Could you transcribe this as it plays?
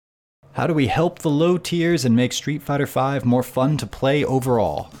How do we help the low tiers and make Street Fighter V more fun to play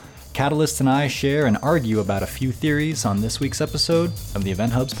overall? Catalyst and I share and argue about a few theories on this week's episode of the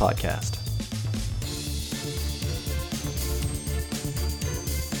Event Hubs podcast.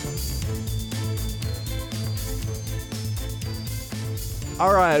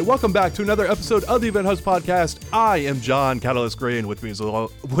 All right, welcome back to another episode of the Event Hubs podcast. I am John Catalyst Gray, and with me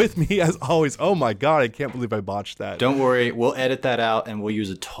as always. Oh my god, I can't believe I botched that. Don't worry, we'll edit that out and we'll use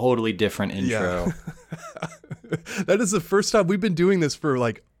a totally different intro. Yeah. That is the first time we've been doing this for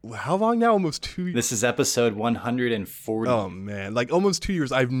like how long now? Almost 2 years. This is episode 140. Oh man, like almost 2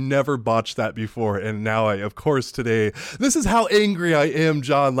 years. I've never botched that before, and now of course today. This is how angry I am,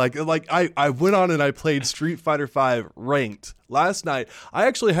 John. Like I went on and I played Street Fighter V ranked last night. I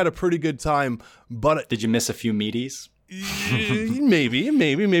actually had a pretty good time, but did you miss a few meaties? maybe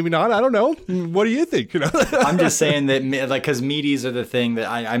not. I don't know. What do you think? I'm just saying that, like, because meaties are the thing that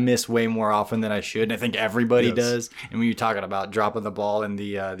I miss way more often than I should, and I think everybody does. And when you're talking about dropping the ball in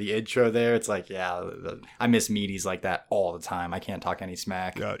the intro there, it's like, yeah, I miss meaties like that all the time. I can't talk any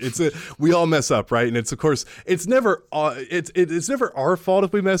smack. Yeah, we all mess up, right? And it's of course it's never never our fault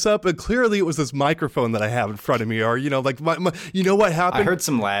if we mess up. But clearly it was this microphone that I have in front of me, or like my you know what happened? I heard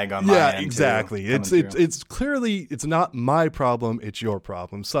some lag on my end. Yeah, exactly. It's clearly it's not my problem, it's your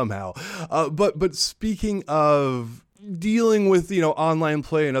problem somehow. But speaking of dealing with online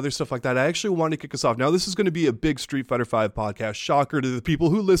play and other stuff like that, I actually want to kick us off. Now this is going to be a big Street Fighter V podcast. Shocker to the people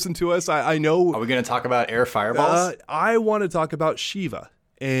who listen to us. I know. Are we going to talk about air fireballs? I want to talk about Shiva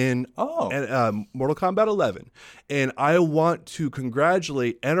and Mortal Kombat 11, and I want to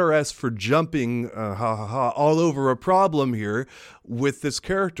congratulate NRS for jumping all over a problem here with this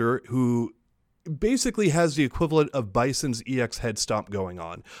character who basically has the equivalent of Bison's EX head stomp going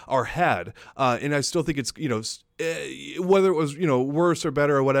on, or had, and I still think it's, whether it was, worse or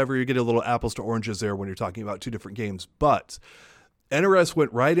better or whatever, you get a little apples to oranges there when you're talking about two different games. But NRS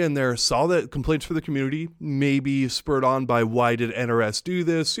went right in there, saw the complaints for the community, maybe spurred on by why did NRS do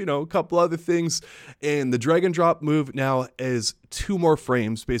this, a couple other things, and the drag and drop move now is 2 more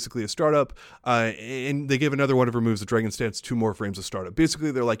frames, basically a startup, and they gave another one of her moves, the Dragon Stance, 2 more frames of startup. Basically,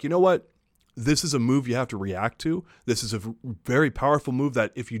 they're like, you know what? This is a move you have to react to. This is a very powerful move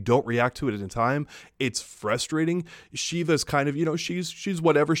that if you don't react to it in time, it's frustrating. Shiva's kind of, she's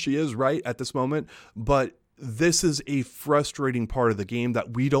whatever she is right at this moment, but this is a frustrating part of the game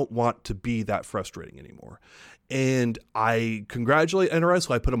that we don't want to be that frustrating anymore. And I congratulate NRS.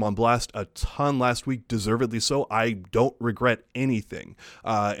 So I put them on blast a ton last week, deservedly so. I don't regret anything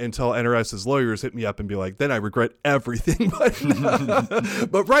until NRS's lawyers hit me up and be like, then I regret everything.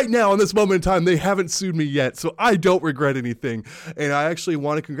 But right now, in this moment in time, they haven't sued me yet, so I don't regret anything. And I actually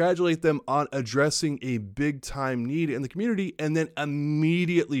want to congratulate them on addressing a big time need in the community, and then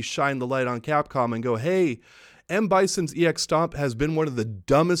immediately shine the light on Capcom and go, hey, M. Bison's EX Stomp has been one of the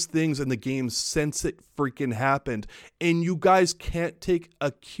dumbest things in the game since it freaking happened. And you guys can't take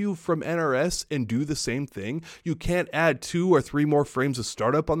a cue from NRS and do the same thing. You can't add 2 or 3 more frames of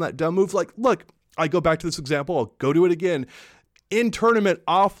startup on that dumb move. Like, look, I go back to this example. I'll go to it again. In tournament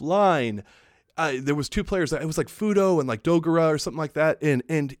offline, there was 2 players. It was like Fudo and like Dogura or something like that.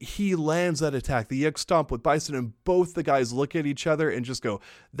 And he lands that attack, the EX Stomp with Bison, and both the guys look at each other and just go,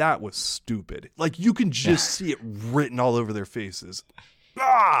 that was stupid. Like you can just see it written all over their faces.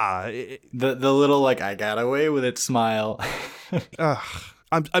 The little, like, I got away with it smile.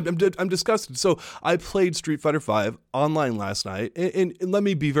 I'm disgusted. So I played Street Fighter V online last night, and let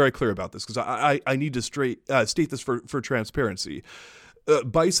me be very clear about this because I need to state this for transparency.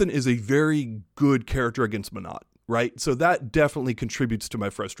 Bison is a very good character against Menat, right? So that definitely contributes to my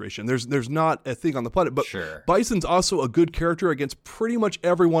frustration. There's not a thing on the planet, but sure. Bison's also a good character against pretty much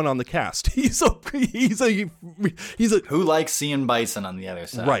everyone on the cast. He's a who likes seeing Bison on the other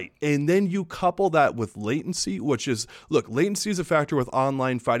side, right? And then you couple that with latency, which is, look, latency is a factor with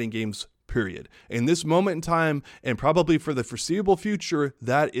online fighting games. Period. In this moment in time, and probably for the foreseeable future,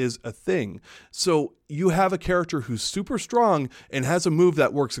 that is a thing. So you have a character who's super strong and has a move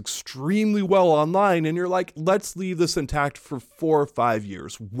that works extremely well online, and you're like, let's leave this intact for 4 or 5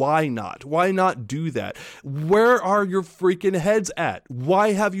 years. Why not? Why not do that? Where are your freaking heads at?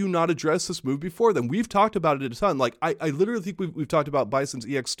 Why have you not addressed this move before then? We've talked about it a ton. Like, I literally think we've talked about Bison's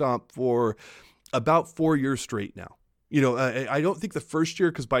EX Stomp for about 4 years straight now. I don't think the first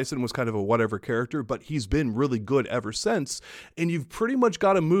year, because Bison was kind of a whatever character, but he's been really good ever since. And you've pretty much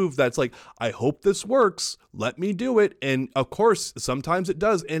got a move that's like, I hope this works. Let me do it. And of course, sometimes it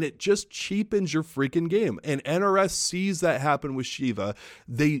does. And it just cheapens your freaking game. And NRS sees that happen with Shiva.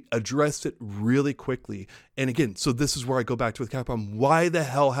 They addressed it really quickly. And again, so this is where I go back to with Capcom. Why the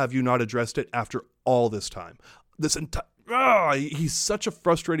hell have you not addressed it after all this time? This entire... he's such a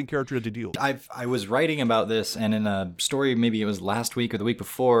frustrating character to deal with. I was writing about this, and in a story, maybe it was last week or the week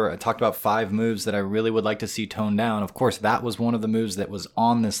before, I talked about 5 moves that I really would like to see toned down. Of course, that was one of the moves that was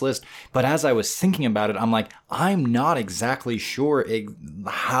on this list. But as I was thinking about it, I'm like, I'm not exactly sure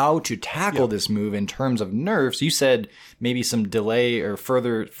how to tackle this move in terms of nerfs. You said maybe some delay or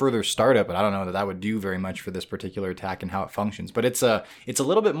further startup, but I don't know that would do very much for this particular attack and how it functions. But it's a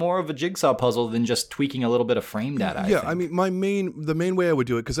little bit more of a jigsaw puzzle than just tweaking a little bit of frame data. I mean, the main way I would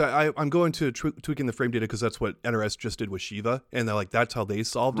do it, because I'm going to tweaking the frame data because that's what NRS just did with Shiva, and they're like, that's how they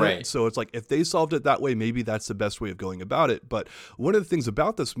solved it. So it's like, if they solved it that way, maybe that's the best way of going about it. But one of the things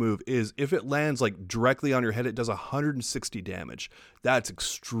about this move is if it lands like directly on your head, it does 160 damage. That's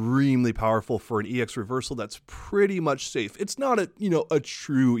extremely powerful for an EX reversal. That's pretty much safe. It's not a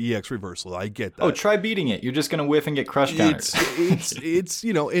true EX reversal. I get that. Oh, try beating it. You're just gonna whiff and get crush counters. It's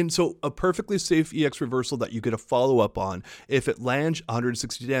and so a perfectly safe EX reversal that you get a follow up on. If it lands,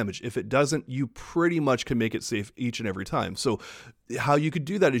 160 damage. If it doesn't, you pretty much can make it safe each and every time. So how you could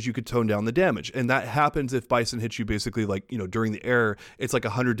do that is you could tone down the damage. And that happens if Bison hits you basically like, during the air, it's like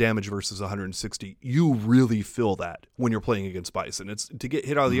 100 damage versus 160. You really feel that when you're playing against Bison. It's to get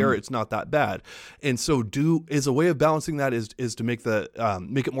hit out of the air, it's not that bad. And so is a way of balancing that is to make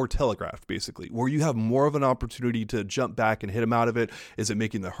make it more telegraphed, basically, where you have more of an opportunity to jump back and hit him out of it. Is it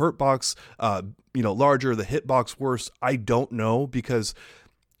making the hurt box larger, the hitbox worse? I don't know, because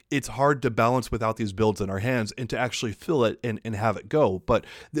it's hard to balance without these builds in our hands and to actually fill it and have it go. But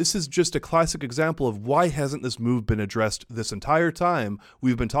this is just a classic example of why hasn't this move been addressed this entire time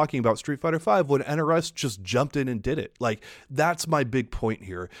we've been talking about Street Fighter V, when NRS just jumped in and did it. Like, that's my big point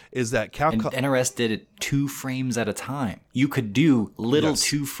here, is that Capcom... And NRS did it 2 frames at a time. You could do little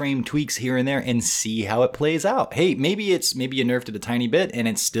 2-frame tweaks here and there and see how it plays out. Hey, maybe you nerfed it a tiny bit and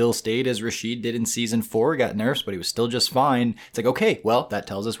it still stayed as Rashid did in Season 4, got nerfs, but he was still just fine. It's like, okay, well, that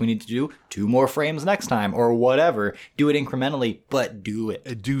tells us we need to do 2 more frames next time or whatever. Do it incrementally, but do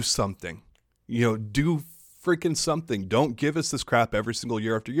it. Do something. Do freaking something. Don't give us this crap every single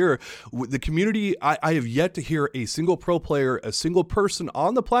year after year. The community, I have yet to hear a single pro player, a single person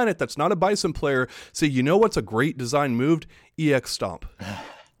on the planet that's not a Bison player say, what's a great design move? EX Stomp.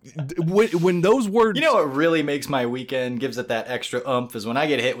 When those words... what really makes my weekend, gives it that extra oomph, is when I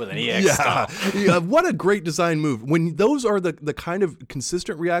get hit with an EX Stomp. Yeah, what a great design move. When those are the kind of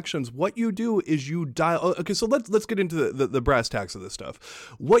consistent reactions, what you do is you dial... Okay, so let's get into the brass tacks of this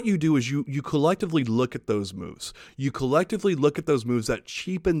stuff. What you do is you collectively look at those moves. You collectively look at those moves that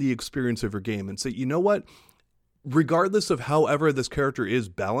cheapen the experience of your game and say, you know what? Regardless of however this character is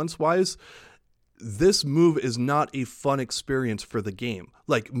balance-wise, this move is not a fun experience for the game.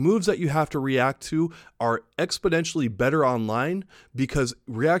 Like, moves that you have to react to are exponentially better online because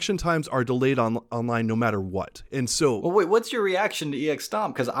reaction times are delayed online no matter what. And so... Well, wait, what's your reaction to EX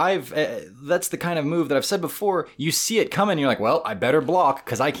Stomp? Because that's the kind of move that I've said before. You see it coming, you're like, well, I better block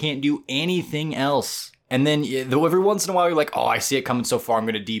because I can't do anything else. And then every once in a while, you're like, oh, I see it coming so far, I'm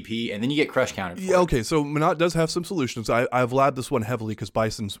going to DP. And then you get crush countered. Yeah, okay. So Menat does have some solutions. I've labbed this one heavily because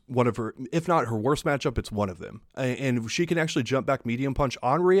Bison's one of her, if not her worst matchup, it's one of them. And she can actually jump back medium punch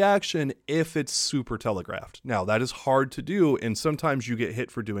on reaction if it's super telegraphed. Now, that is hard to do, and sometimes you get hit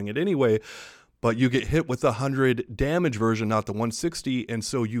for doing it anyway. But you get hit with the 100 damage version, not the 160. And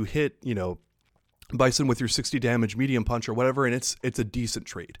so you hit, Bison with your 60 damage medium punch or whatever, and it's a decent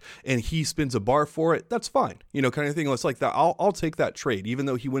trade, and he spins a bar for it. That's fine, kind of thing. It's like that. I'll take that trade, even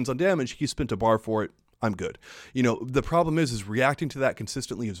though he wins on damage. He spent a bar for it. I'm good. The problem is reacting to that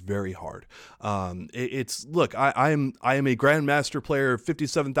consistently is very hard. Look, I am a grandmaster player,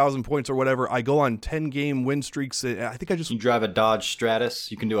 57,000 points or whatever. I go on 10-game win streaks. I think you drive a Dodge Stratus.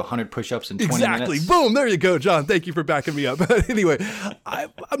 You can do 100 push-ups in 20 minutes. Exactly. Boom. There you go, John. Thank you for backing me up. But anyway,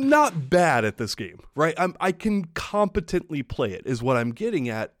 I'm not bad at this game, right? I can competently play it is what I'm getting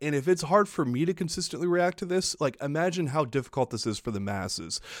at. And if it's hard for me to consistently react to this, like, imagine how difficult this is for the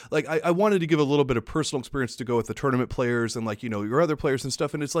masses. Like, I wanted to give a little bit of personal experience to go with the tournament players and your other players and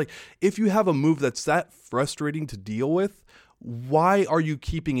stuff. And it's like, if you have a move that's that frustrating to deal with, why are you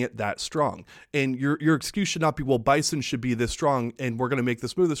keeping it that strong? And your excuse should not be, well, Bison should be this strong and we're going to make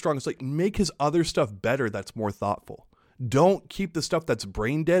this move this strong. It's like, make his other stuff better. That's more thoughtful. Don't keep the stuff that's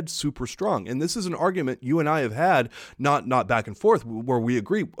brain dead super strong. And this is an argument you and I have had, not back and forth, where we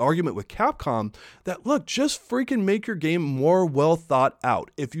agree, argument with Capcom, that look, just freaking make your game more well thought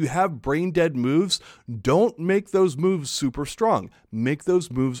out. If you have brain dead moves, don't make those moves super strong. Make those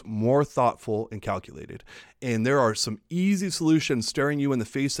moves more thoughtful and calculated. And there are some easy solutions staring you in the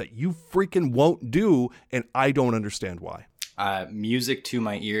face that you freaking won't do, and I don't understand why. Music to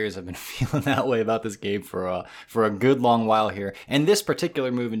my ears. I've been feeling that way about this game for a good long while here. And this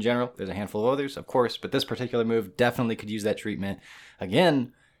particular move in general, there's a handful of others, of course, but this particular move definitely could use that treatment.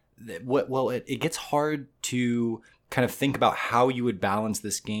 Again, it gets hard to kind of think about how you would balance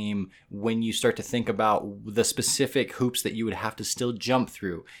this game when you start to think about the specific hoops that you would have to still jump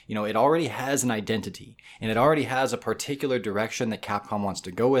through. You know, it already has an identity, and it already has a particular direction that Capcom wants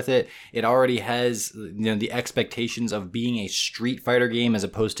to go with it. It already has, you know, the expectations of being a Street Fighter game as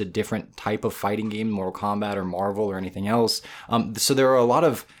opposed to different type of fighting game, Mortal Kombat or Marvel or anything else. So there are a lot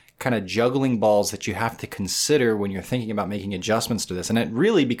of kind of juggling balls that you have to consider when you're thinking about making adjustments to this. And it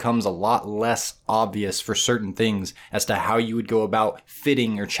really becomes a lot less obvious for certain things as to how you would go about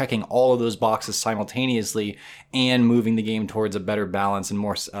fitting or checking all of those boxes simultaneously and moving the game towards a better balance and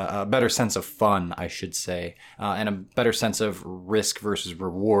more a better sense of fun, I should say, and a better sense of risk versus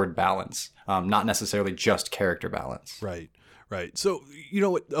reward balance, not necessarily just character balance. Right. Right. So, you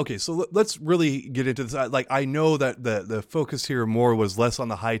know what? Okay. So let's really get into this. Like, I know that the focus here more was less on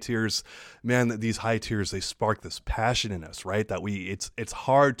the high tiers. Man, that these high tiers, they spark this passion in us, right? That it's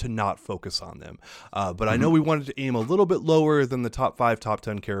hard to not focus on them. But I know we wanted to aim a little bit lower than the top 5, top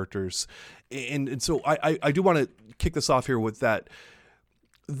 10 characters. And so I do want to kick this off here with that.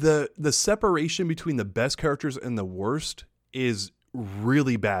 The separation between the best characters and the worst is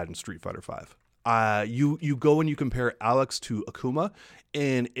really bad in Street Fighter V. You go and you compare Alex to Akuma,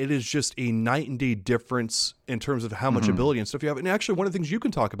 and it is just a night and day difference in terms of how much ability and stuff you have. And actually, one of the things you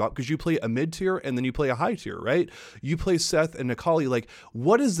can talk about, because you play a mid tier and then you play a high tier, right? You play Seth and Necalli. Like,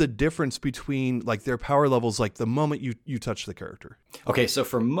 what is the difference between like their power levels, like the moment you touch the character? Okay, so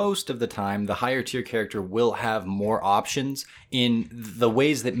for most of the time, the higher tier character will have more options in the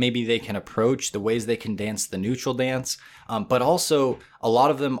ways that maybe they can approach, the ways they can dance the neutral dance, but also a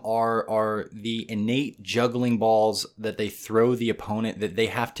lot of them are the innate juggling balls that they throw the opponent that they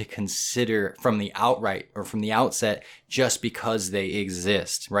have to consider from the outright or from the outset just because they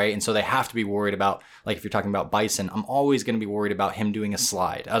exist, right? And so they have to be worried about, like if you're talking about Bison, I'm always going to be worried about him doing a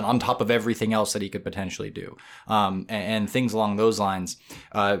slide on top of everything else that he could potentially do, and things along those lines.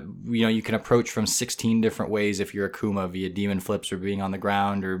 You know, you can approach from 16 different ways if you're Akuma, via demon flips or being on the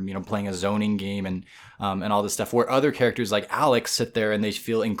ground or, you know, playing a zoning game and all this stuff, where other characters like Alex sit there and they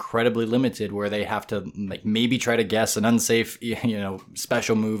feel incredibly limited, where they have to like maybe try to guess an unsafe, you know,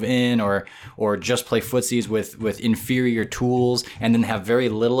 special move in or just play footsies with inferior tools and then have very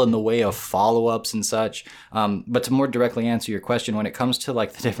little in the way of follow-ups and such. But to more directly answer your question, when it comes to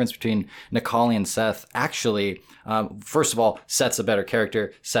like the difference between Necalli and Seth, actually, first of all, Seth's a better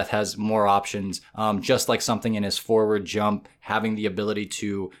character. Seth has more options. Just like something in his forward jump, having the ability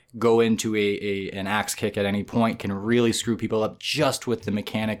to go into an axe kick at any point can really screw people up just with the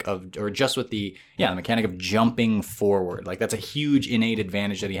mechanic of, or just with the mechanic of jumping forward. Like, that's a huge innate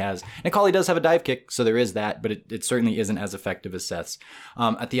advantage that he has. Necalli does have a dive kick, so there is that, but it certainly isn't as effective as Seth's.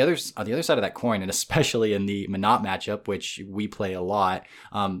 On the other side of that coin, and especially in the Menat matchup, which we play a lot,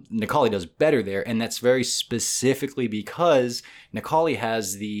 Necalli does better there, and that's very specifically because Necalli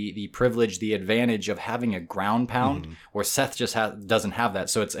has the privilege, the advantage of having a ground pound, where Seth just doesn't have that.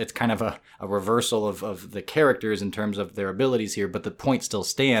 So it's kind of a reversal of the characters in terms of their abilities here, but the point still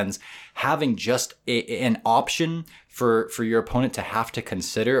stands. Having just an option for your opponent to have to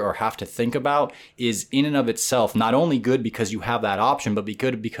consider or have to think about is in and of itself not only good because you have that option, but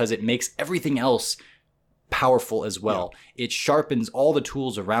good because it makes everything else powerful as well. Yeah. It sharpens all the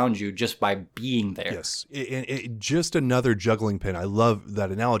tools around you just by being there. Yes. Just another juggling pin. I love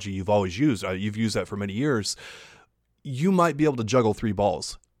that analogy you've always used. You've used that for many years. You might be able to juggle 3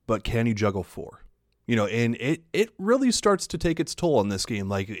 balls, but can you juggle 4? You know, and it really starts to take its toll in this game.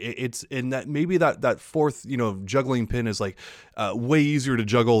 Like, it's in that maybe that fourth, you know, juggling pin is like way easier to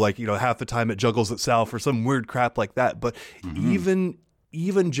juggle. Like, you know, half the time it juggles itself or some weird crap like that. But even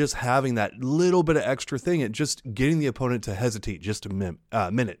just having that little bit of extra thing, it just getting the opponent to hesitate just a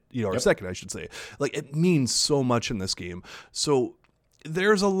minute, you know, or a second, I should say. Like, it means so much in this game. So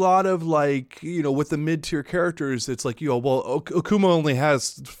there's a lot of, like, you know, with the mid-tier characters, it's like, you know, well, Akuma only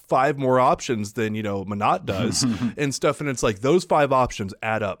has 5 more options than, you know, Menat does and stuff. And it's like those 5 options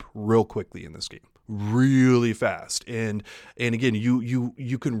add up real quickly in this game, really fast. And again,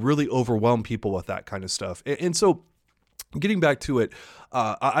 you can really overwhelm people with that kind of stuff. And so getting back to it,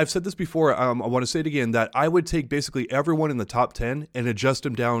 I've said this before. I want to say it again, that I would take basically everyone in the top 10 and adjust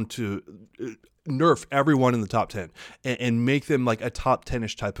them down to nerf everyone in the top 10 and make them like a top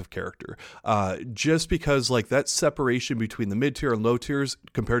 10ish type of character. Just because like that separation between the mid tier and low tiers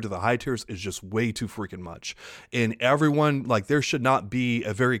compared to the high tiers is just way too freaking much. And everyone, like, there should not be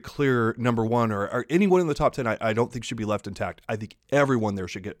a very clear number one or anyone in the top 10. I don't think should be left intact. I think everyone there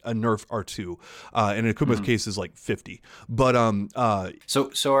should get a nerf or two. And in Akuma's case is like 50. But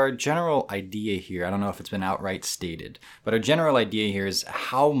so our general idea here, I don't know if it's been outright stated, but our general idea here is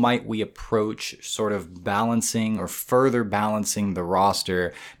how might we approach sort of balancing or further balancing the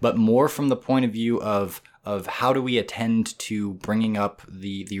roster, but more from the point of view of how do we attend to bringing up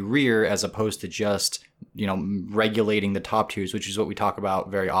the rear as opposed to just, you know, regulating the top tiers, which is what we talk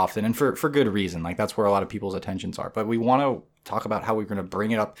about very often, and for good reason. Like, that's where a lot of people's attentions are. But we want to talk about how we're going to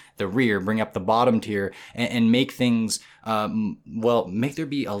bring it up the rear, bring up the bottom tier, and make things, make there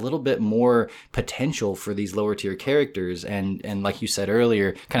be a little bit more potential for these lower tier characters. And like you said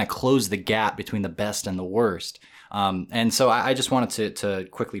earlier, kind of close the gap between the best and the worst. And so I just wanted to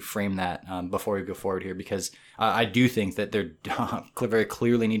quickly frame that before we go forward here, because I do think that there very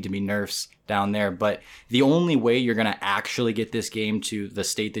clearly need to be nerfs down there. But the only way you're going to actually get this game to the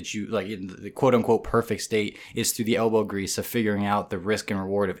state that you like, the quote unquote perfect state, is through the elbow grease of figuring out the risk and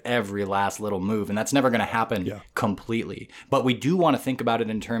reward of every last little move. And that's never going to happen completely. But we do want to think about it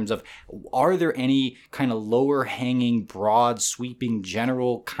in terms of, are there any kind of lower hanging, broad, sweeping,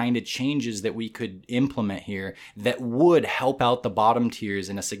 general kind of changes that we could implement here that would help out the bottom tiers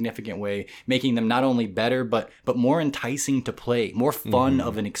in a significant way, making them not only better, but more enticing to play, more fun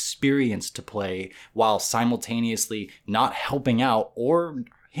of an experience to play, while simultaneously not helping out or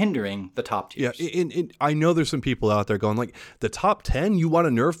hindering the top tiers. Yeah, and I know there's some people out there going like, the top 10, you want to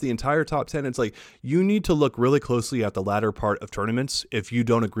nerf the entire top 10? It's like, you need to look really closely at the latter part of tournaments if you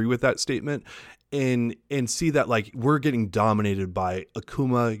don't agree with that statement, and see that like we're getting dominated by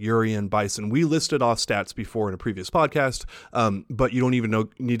Akuma, Yuri, and Bison. We listed off stats before in a previous podcast, but you don't even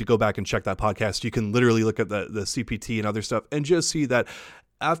need to go back and check that podcast. You can literally look at the CPT and other stuff and just see that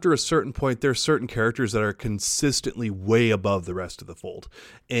after a certain point, there's certain characters that are consistently way above the rest of the fold.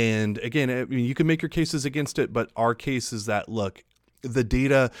 And again, I mean, you can make your cases against it, but our case is that, look, the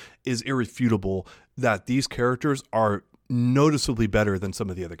data is irrefutable that these characters are noticeably better than some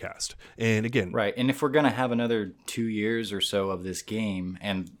of the other cast. And again, right. And if we're going to have another 2 years or so of this game,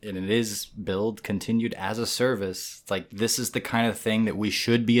 and it is build continued as a service, it's like, this is the kind of thing that we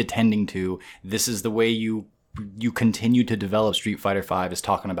should be attending to. This is the way you continue to develop Street Fighter V, is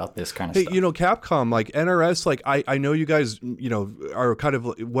talking about this kind of stuff. You know, Capcom, like NRS, like I know you guys, you know, are kind of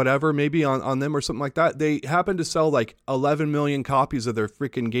whatever, maybe on them or something like that. They happen to sell like 11 million copies of their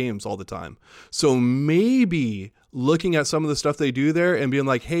freaking games all the time. So maybe looking at some of the stuff they do there and being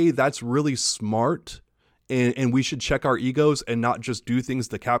like, hey, that's really smart. And we should check our egos and not just do things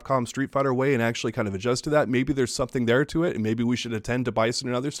the Capcom Street Fighter way and actually kind of adjust to that. Maybe there's something there to it, and maybe we should attend to Bison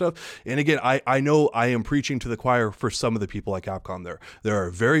and other stuff. And again, I know I am preaching to the choir for some of the people at Capcom there. There are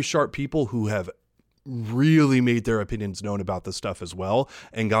very sharp people who have really made their opinions known about this stuff as well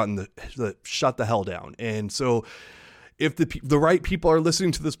and gotten the shut the hell down. And so if the right people are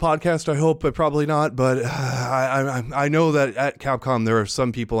listening to this podcast, I hope, but probably not. But I know that at Capcom there are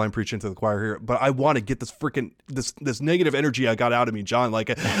some people I'm preaching to the choir here. But I want to get this freaking this negative energy I got out of me, John.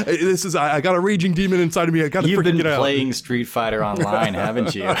 Like I got a raging demon inside of me. I got to freaking get out. You've been playing Street Fighter online,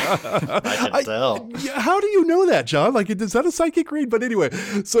 haven't you? I can tell. How do you know that, John? Like, is that a psychic read? But anyway,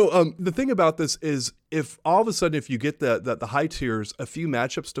 so the thing about this is, if all of a sudden if you get the high tiers, a few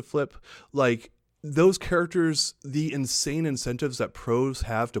matchups to flip, like, those characters, the insane incentives that pros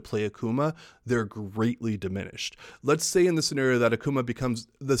have to play Akuma, they're greatly diminished. Let's say in the scenario that Akuma becomes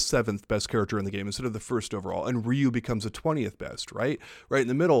the 7th best character in the game instead of the 1st overall, and Ryu becomes the 20th best, right in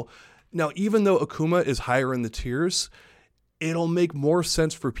the middle. Now, even though Akuma is higher in the tiers, it'll make more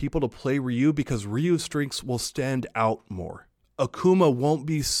sense for people to play Ryu because Ryu's strengths will stand out more. Akuma won't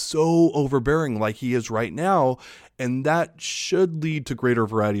be so overbearing like he is right now, and that should lead to greater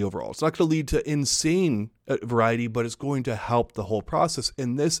variety overall. It's not going to lead to insane variety, but it's going to help the whole process.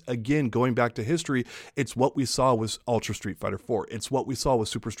 And this, again, going back to history, it's what we saw with Ultra Street Fighter 4. It's what we saw with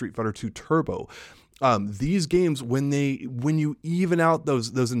Super Street Fighter 2 Turbo. These games, when you even out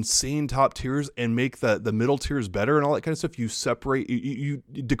those insane top tiers and make the middle tiers better and all that kind of stuff, you separate, you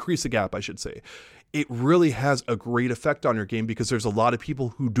decrease the gap, I should say. it really has a great effect on your game because there's a lot of people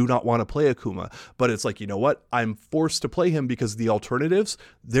who do not want to play Akuma. But it's like, you know what? I'm forced to play him because the alternatives,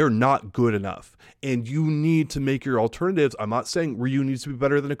 they're not good enough. And you need to make your alternatives. I'm not saying Ryu needs to be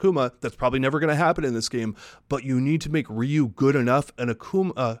better than Akuma. That's probably never going to happen in this game. But you need to make Ryu good enough and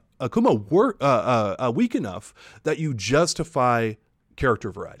Akuma weak enough that you justify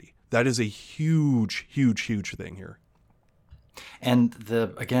character variety. That is a huge, huge, huge thing here. And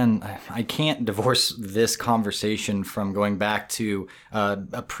again, I can't divorce this conversation from going back to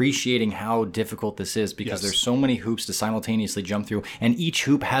appreciating how difficult this is, because there's so many hoops to simultaneously jump through, and each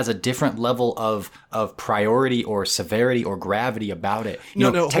hoop has a different level of priority or severity or gravity about it.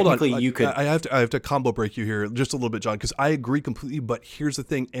 No, technically, hold on. I have to combo break you here just a little bit, John, because I agree completely. But here's the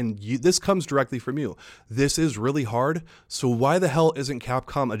thing, and this comes directly from you. This is really hard. So why the hell isn't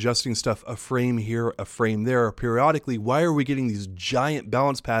Capcom adjusting stuff a frame here, a frame there, periodically? Why are we getting these giant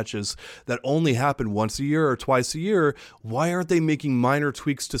balance patches that only happen once a year or twice a year? Why aren't they making minor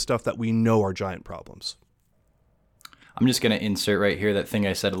tweaks to stuff that we know are giant problems? I'm just going to insert right here that thing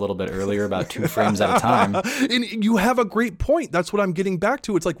I said a little bit earlier about 2 frames at a time. And you have a great point. That's what I'm getting back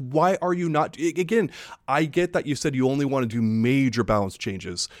to. It's like, why are you not? Again, I get that you said you only want to do major balance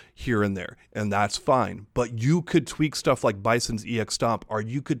changes here and there, and that's fine. But you could tweak stuff like Bison's EX Stomp, or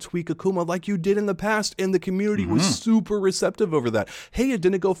you could tweak Akuma like you did in the past, and the community was super receptive over that. Hey, it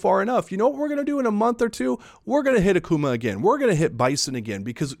didn't go far enough. You know what we're going to do in a month or two? We're going to hit Akuma again. We're going to hit Bison again,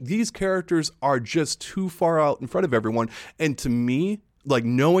 because these characters are just too far out in front of everyone. And to me, like,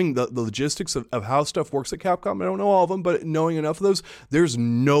 knowing the logistics of how stuff works at Capcom, I don't know all of them, but knowing enough of those, there's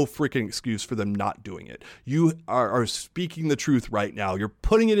no freaking excuse for them not doing it. You are speaking the truth right now. You're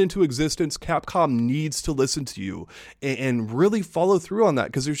putting it into existence. Capcom needs to listen to you and really follow through on that,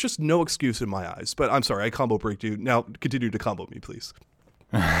 because there's just no excuse in my eyes. But I'm sorry, I combo breaked you. Now continue to combo me, please.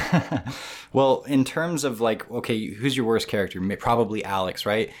 Well, in terms of like, okay, who's your worst character? Probably Alex,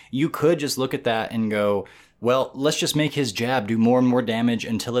 right? You could just look at that and go, well, let's just make his jab do more and more damage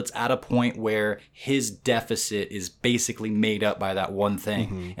until it's at a point where his deficit is basically made up by that one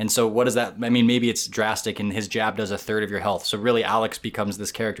thing. And so what does that, I mean, maybe it's drastic and his jab does 1/3 of your health. So really Alex becomes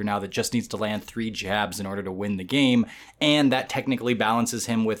this character now that just needs to land 3 jabs in order to win the game. And that technically balances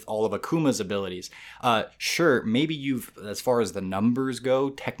him with all of Akuma's abilities. Sure, maybe you've, as far as the numbers go,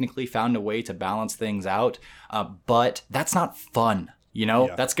 technically found a way to balance things out. But that's not fun. You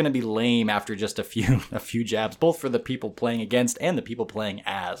know, that's going to be lame after just a few jabs, both for the people playing against and the people playing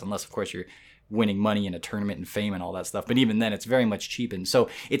as, unless, of course, you're winning money in a tournament and fame and all that stuff. But even then, it's very much cheapened. So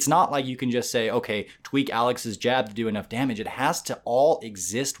it's not like you can just say, okay, tweak Alex's jab to do enough damage. It has to all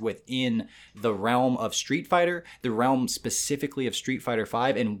exist within the realm of Street Fighter, the realm specifically of Street Fighter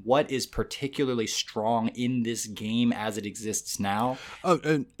V, and what is particularly strong in this game as it exists now.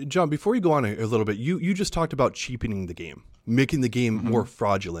 John, before you go on a little bit, you just talked about cheapening the game, making the game more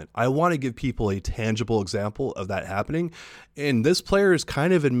fraudulent. I want to give people a tangible example of that happening. And this player has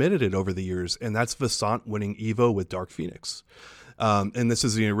kind of admitted it over the years, and that's Vasant winning EVO with Dark Phoenix. And this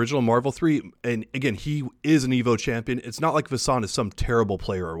is the original Marvel 3. And again, he is an EVO champion. It's not like Vasant is some terrible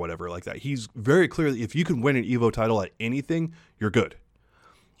player or whatever like that. He's very clearly, if you can win an EVO title at anything, you're good.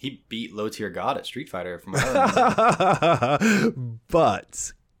 He beat Low Tier God at Street Fighter from what I remember.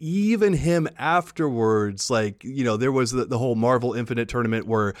 But even him afterwards, like, you know, there was the whole Marvel Infinite tournament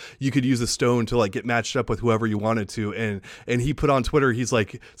where you could use a stone to like get matched up with whoever you wanted to, and he put on Twitter, he's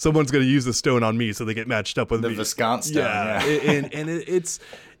like, someone's going to use the stone on me so they get matched up with the me. The Viscount stone. Yeah. and it's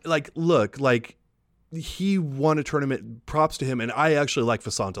like, look, like, he won a tournament. Props to him, and I actually like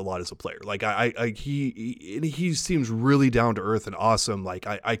Vasant a lot as a player. Like he seems really down to earth and awesome. Like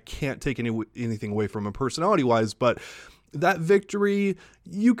I can't take anything away from him personality wise, but that victory,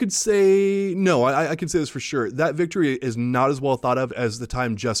 you could say, no, I can say this for sure. That victory is not as well thought of as the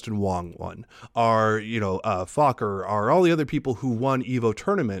time Justin Wong won, or, you know, Fokker, or all the other people who won EVO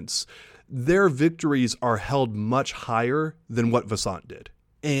tournaments. Their victories are held much higher than what Vasant did.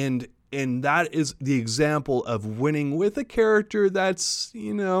 And that is the example of winning with a character that's,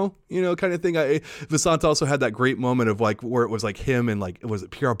 you know, kind of thing. Vasant also had that great moment of like, where it was like him and like, was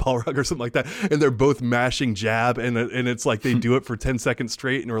it PR Balrog or something like that? And they're both mashing jab, and it's like they do it for 10 seconds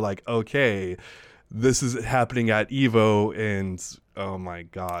straight, and we're like, okay, this is happening at EVO, and oh my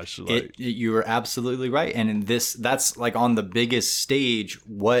gosh. Like, you were absolutely right. And in that's like on the biggest stage,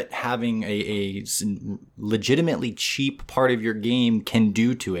 what having a legitimately cheap part of your game can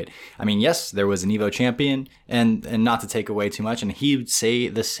do to it. I mean, yes, there was an EVO champion, and not to take away too much, and he would say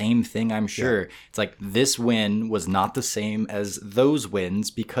the same thing, I'm sure. Yeah. It's like, this win was not the same as those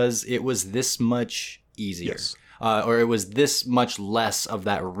wins because it was this much easier. Yes. or it was this much less of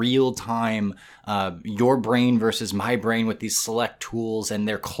that real time, your brain versus my brain with these select tools, and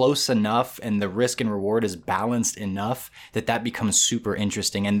they're close enough and the risk and reward is balanced enough that becomes super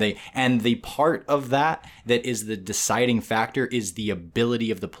interesting. And the part of that is the deciding factor is the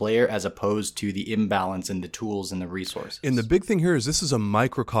ability of the player as opposed to the imbalance in the tools and the resources. And the big thing here is this is a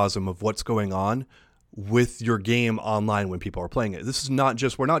microcosm of what's going on with your game online when people are playing it. This is not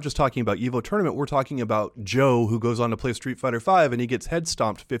just, we're not just talking about Evo Tournament, we're talking about Joe who goes on to play Street Fighter V and he gets head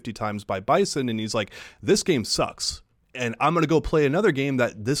stomped 50 times by Bison and he's like, this game sucks. And I'm going to go play another game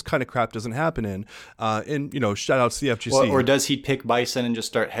that this kind of crap doesn't happen in. And, shout out to the FGC. Or does he pick Bison and just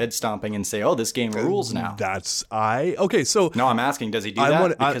start head stomping and say, oh, this game rules now? Okay, so... No, I'm asking, does he do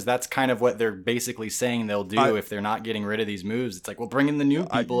that? Because that's kind of what they're basically saying they'll do if they're not getting rid of these moves. It's like, well, bring in the new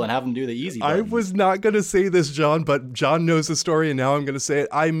people and have them do the easy buttons. I was not going to say this, John, but John knows the story, and now I'm going to say it.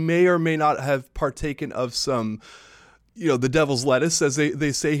 I may or may not have partaken of some... the devil's lettuce, as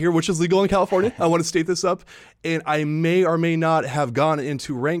they say here, which is legal in California. I want to state this up. And I may or may not have gone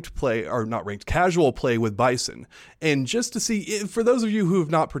into ranked play, or not ranked, casual play with Bison. And just to see, for those of you who have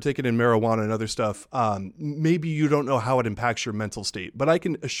not partaken in marijuana and other stuff, maybe you don't know how it impacts your mental state. But I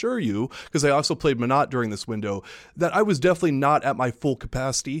can assure you, because I also played Monat during this window, that I was definitely not at my full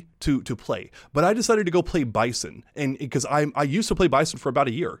capacity to play. But I decided to go play Bison. And because I used to play Bison for about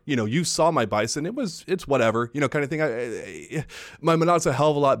a year. You saw my Bison. It's whatever, kind of thing. My Monat's a hell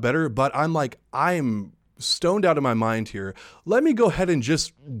of a lot better, but I'm stoned out of my mind here. Let me go ahead and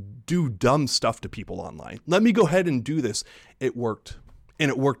just do dumb stuff to people online. Let me go ahead and do this. It worked. And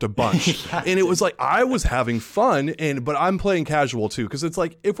it worked a bunch. And it was like, I was having fun, but I'm playing casual too. Because it's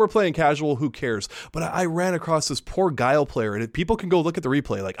like, if we're playing casual, who cares? But I ran across this poor Guile player, and people can go look at the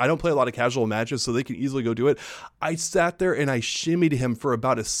replay. Like, I don't play a lot of casual matches, so they can easily go do it. I sat there and I shimmied him for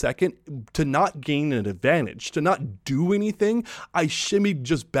about a second to not gain an advantage, to not do anything. I shimmied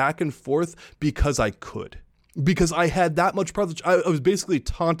just back and forth because I could. Because I had that much privilege. I was basically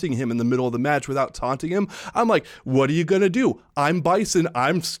taunting him in the middle of the match without taunting him. I'm like, what are you going to do? I'm Bison.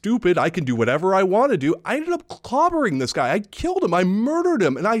 I'm stupid. I can do whatever I want to do. I ended up clobbering this guy. I killed him. I murdered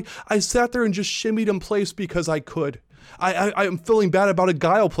him. And I sat there and just shimmied in place because I could. I'm feeling bad about a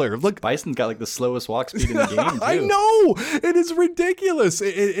Guile player. Look, Bison's got the slowest walk speed in the game, too. I know! It is ridiculous.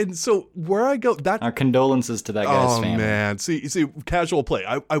 And so where I go... Our condolences to that guy's family. Oh, man. See, casual play.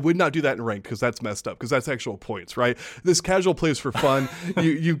 I would not do that in ranked because that's messed up, because that's actual points, right? This casual play is for fun.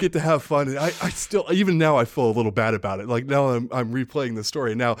 you get to have fun. And I still, even now, I feel a little bad about it. Like, now I'm replaying the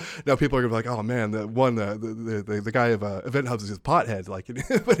story. Now people are going to be like, oh, man, the guy of Event Hubs is a pothead.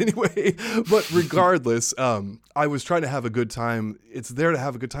 But anyway, regardless, I was trying to have a good time. It's there to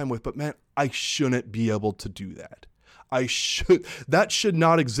have a good time with, but man, I shouldn't be able to do that. That should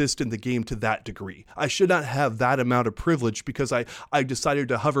not exist in the game to that degree. I should not have that amount of privilege because I decided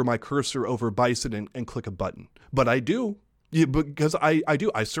to hover my cursor over Bison and click a button. But I do. Yeah, because I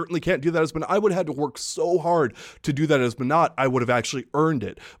do. I certainly can't do that as Monat. I would have had to work so hard to do that as Monat. I would have actually earned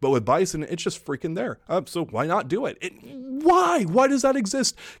it. But with Bison, it's just freaking there. So why not do it? Why? Why does that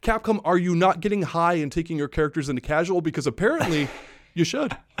exist? Capcom, are you not getting high and taking your characters into casual? Because apparently... You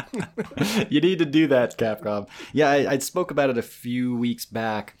should. You need to do that, Capcom. Yeah, I spoke about it a few weeks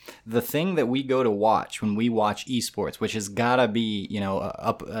back. The thing that we go to watch when we watch esports, which has got to be,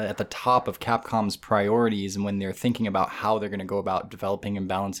 up at the top of Capcom's priorities and when they're thinking about how they're going to go about developing and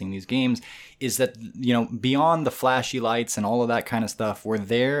balancing these games, is that, beyond the flashy lights and all of that kind of stuff, we're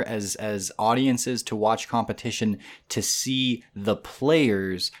there as audiences to watch competition, to see the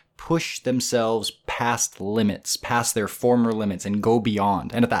players push themselves past limits, past their former limits, and go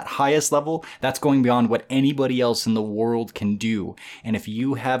beyond. And at that highest level, that's going beyond what anybody else in the world can do. And if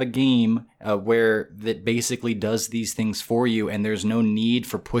you have a game where that basically does these things for you, and there's no need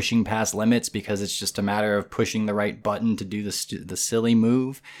for pushing past limits because it's just a matter of pushing the right button to do the silly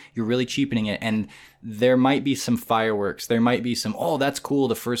move, you're really cheapening it. And there might be some fireworks. There might be some, oh, that's cool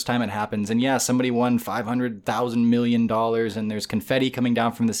the first time it happens. And yeah, somebody won $500,000 million and there's confetti coming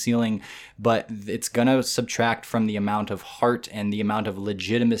down from the ceiling, but it's going to subtract from the amount of heart and the amount of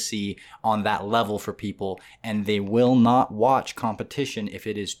legitimacy on that level for people. And they will not watch competition if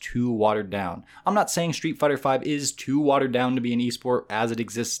it is too watered down. I'm not saying Street Fighter V is too watered down to be an esport as it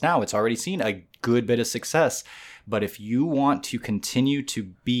exists now. It's already seen a good bit of success. But if you want to continue to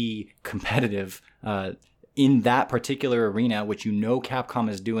be competitive in that particular arena, which Capcom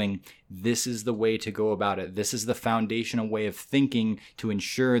is doing, this is the way to go about it. This is the foundational way of thinking to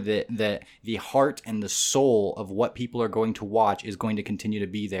ensure that the heart and the soul of what people are going to watch is going to continue to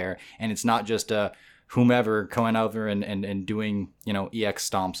be there. And it's not just whomever going over and doing, EX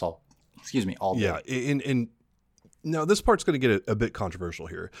stomps all day. Yeah, and Now, this part's going to get a bit controversial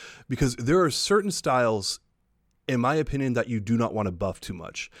here because there are certain styles, in my opinion, that you do not want to buff too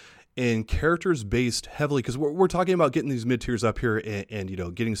much. And characters based heavily, because we're talking about getting these mid tiers up here and you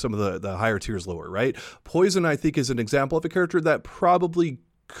know, getting some of the higher tiers lower, right? Poison, I think, is an example of a character that probably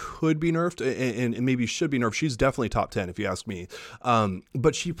could be nerfed and maybe should be nerfed. She's definitely top 10 if you ask me.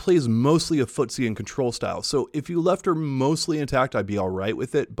 But she plays mostly a footsie and control style. So if you left her mostly intact, I'd be all right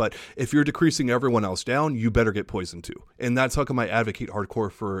with it. But if you're decreasing everyone else down, you better get poisoned too. And that's how come I advocate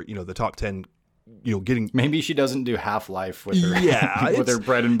hardcore for, you know, the top 10, you know, getting... Maybe she doesn't do Half-Life with her, with her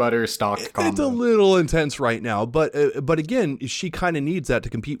bread and butter stock combo. It's a little intense right now, but again, she kind of needs that to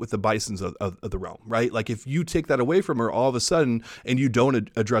compete with the Bisons of the realm, right? Like if you take that away from her all of a sudden and you don't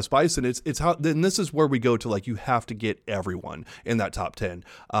address Bison, it's how, then this is where we go to, like, you have to get everyone in that top 10.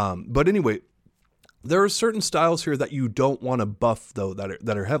 But anyway, there are certain styles here that you don't want to buff, though,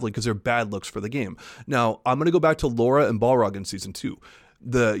 that are heavily because they're bad looks for the game. Now, I'm going to go back to Laura and Balrog in Season 2.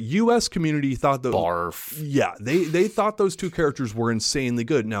 The U.S. community thought that... Barf. Yeah, they thought those two characters were insanely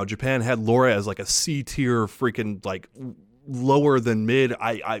good. Now, Japan had Laura as like a C-tier freaking, like, lower than mid,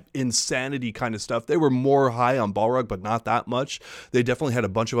 insanity kind of stuff. They were more high on Balrog, but not that much. They definitely had a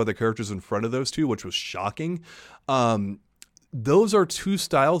bunch of other characters in front of those two, which was shocking. Those are two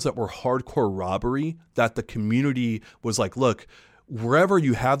styles that were hardcore robbery that the community was like, look, wherever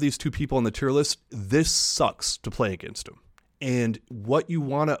you have these two people on the tier list, this sucks to play against them. And what you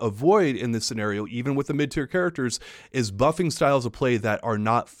want to avoid in this scenario, even with the mid-tier characters, is buffing styles of play that are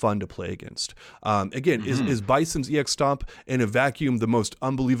not fun to play against. Again, is Bison's EX Stomp in a vacuum the most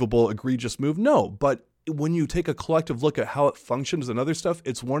unbelievable, egregious move? No, but when you take a collective look at how it functions and other stuff,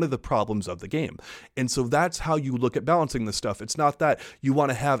 it's one of the problems of the game. And so that's how you look at balancing this stuff. It's not that you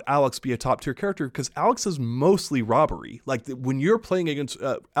want to have Alex be a top tier character, because Alex is mostly robbery. Like when you're playing against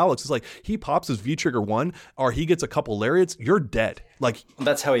Alex, it's like he pops his V-Trigger 1 or he gets a couple lariats, you're dead. Like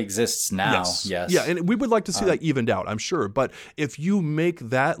that's how he exists now. Yes. Yeah, and we would like to see that evened out, I'm sure. But if you make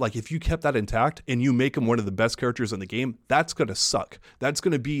that, like if you kept that intact and you make him one of the best characters in the game, that's going to suck. That's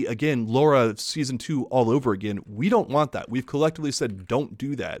going to be, again, Laura Season 2 all over again. We don't want that. We've collectively said don't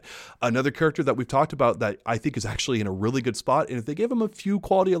do that. Another character that we've talked about that I think is actually in a really good spot, and if they give him a few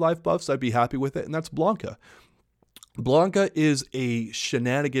quality of life buffs, I'd be happy with it, and that's Blanca. Blanca is a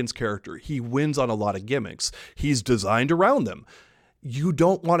shenanigans character. He wins on a lot of gimmicks. He's designed around them. You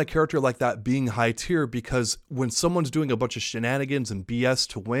don't want a character like that being high tier, because when someone's doing a bunch of shenanigans and BS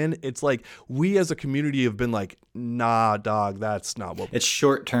to win, it's like we as a community have been like, nah, dog, that's not what. It's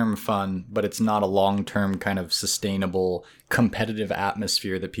short-term fun, but it's not a long-term kind of sustainable competitive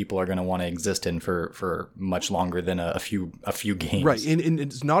atmosphere that people are going to want to exist in for much longer than a few games. Right, and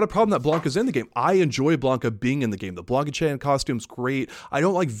it's not a problem that Blanca's in the game. I enjoy Blanca being in the game. The Blanca-chan costume's great. I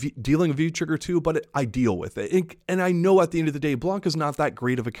don't like dealing V-Trigger 2, but I deal with it. And I know at the end of the day, Blanca's not that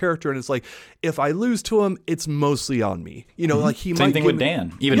great of a character, and it's like, if I lose to him, it's mostly on me. You know, like he might... Same thing with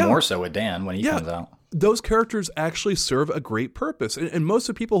Dan. Even more so with Dan when he comes out. Those characters actually serve a great purpose. And most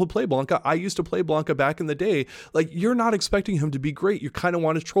of the people who play Blanca, I used to play Blanca back in the day, like you're not expecting him to be great. You kind of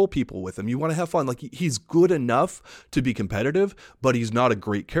want to troll people with him. You want to have fun. Like he's good enough to be competitive, but he's not a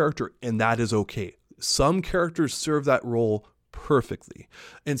great character, and that is okay. Some characters serve that role perfectly.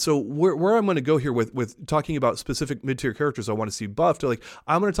 And so where I'm going to go here with talking about specific mid-tier characters I want to see buffed, like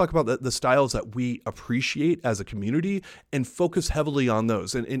I'm going to talk about the styles that we appreciate as a community and focus heavily on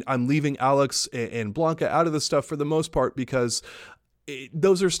those. And I'm leaving Alex and Blanca out of the stuff for the most part, because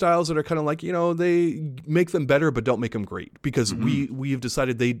those are styles that are kind of like, you know, they make them better, but don't make them great, because we've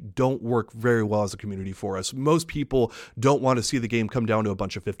decided they don't work very well as a community for us. Most people don't want to see the game come down to a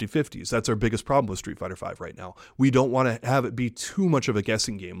bunch of 50-50s. That's our biggest problem with Street Fighter V right now. We don't want to have it be too much of a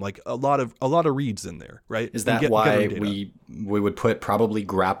guessing game, like a lot of reads in there, right? Is that why we would put probably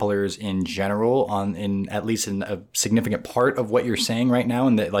grapplers in general in at least in a significant part of what you're saying right now,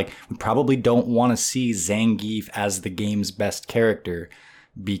 and that like we probably don't want to see Zangief as the game's best character,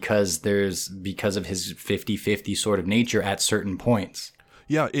 because of his 50-50 sort of nature at certain points.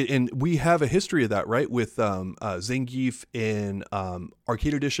 Yeah, and we have a history of that, right? With Zangief in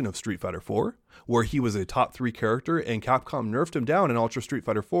Arcade Edition of Street Fighter 4, where he was a top 3 character, and Capcom nerfed him down in Ultra Street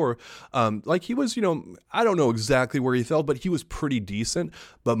Fighter 4. Like he was, you know, I don't know exactly where he fell, but he was pretty decent,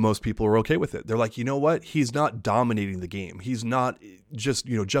 but most people were okay with it. They're like, you know what? He's not dominating the game. He's not just,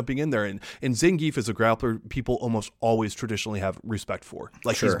 you know, jumping in there. And Zangief is a grappler people almost always traditionally have respect for.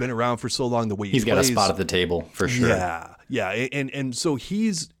 Like he's been around for so long, the way he's got a spot at the table for sure. Yeah. And so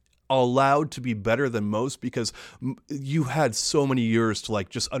he's allowed to be better than most, because you had so many years to like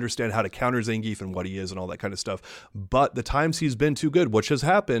just understand how to counter Zangief and what he is and all that kind of stuff. But the times he's been too good, which has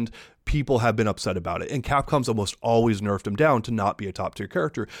happened, people have been upset about it. And Capcom's almost always nerfed him down to not be a top tier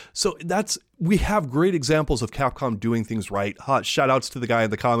character. So we have great examples of Capcom doing things right. Shout outs to the guy in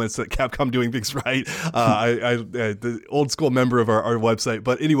the comments that Capcom doing things right. The old school member of our website.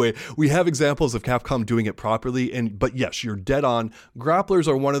 But anyway, we have examples of Capcom doing it properly. But yes, you're dead on. Grapplers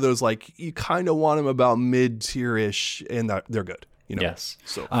are one of those, like, you kind of want them about mid-tier-ish, and they're good. Yes.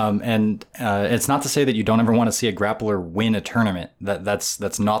 So. And it's not to say that you don't ever want to see a grappler win a tournament.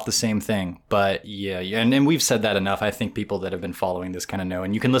 That's not the same thing. But yeah, and we've said that enough. I think people that have been following this kind of know.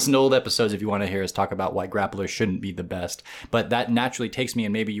 And you can listen to old episodes if you want to hear us talk about why grapplers shouldn't be the best. But that naturally takes me,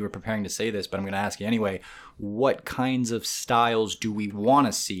 and maybe you were preparing to say this, but I'm going to ask you anyway. What kinds of styles do we want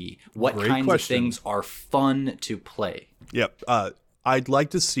to see? What Great kinds question. of things are fun to play? Yep. I'd like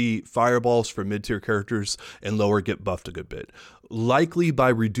to see fireballs for mid-tier characters and lower get buffed a good bit. Likely by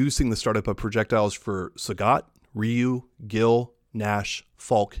reducing the startup of projectiles for Sagat, Ryu, Gil, Nash,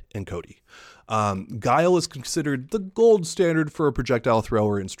 Falk, and Cody. Guile is considered the gold standard for a projectile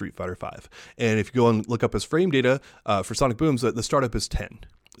thrower in Street Fighter V. And if you go and look up his frame data for Sonic Booms, the startup is 10.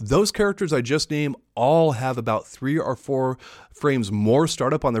 Those characters I just named all have about 3 or 4 frames more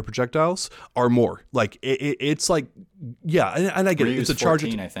startup on their projectiles or more. Like it's like, yeah, and I get Ryu's it. It's a charge.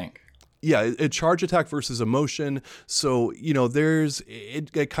 14, I think. Yeah, a charge attack versus emotion. So,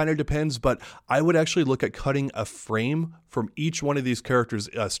 it kind of depends, but I would actually look at cutting a frame from each one of these characters,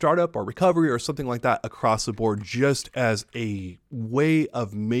 startup or recovery or something like that across the board, just as a way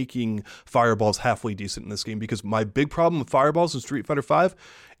of making fireballs halfway decent in this game. Because my big problem with fireballs in Street Fighter V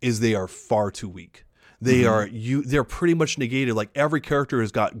is they are far too weak. They're pretty much negated. Like every character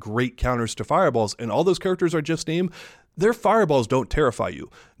has got great counters to fireballs, and all those characters I just named, their fireballs don't terrify you.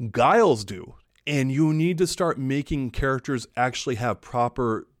 Guiles do. And you need to start making characters actually have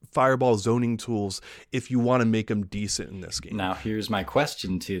proper fireball zoning tools if you want to make them decent in this game. Now, here's my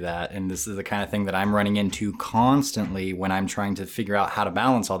question to that, and this is the kind of thing that I'm running into constantly when I'm trying to figure out how to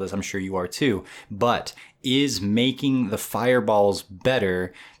balance all this. I'm sure you are too. But is making the fireballs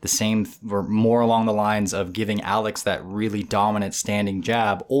better the same or more along the lines of giving Alex that really dominant standing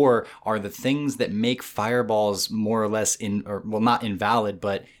jab, or are the things that make fireballs more or less not invalid,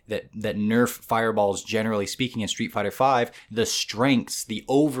 but that nerf fireballs generally speaking in Street Fighter V, the strengths, the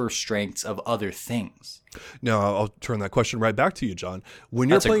over strengths of other things? Now, I'll turn that question right back to you, John.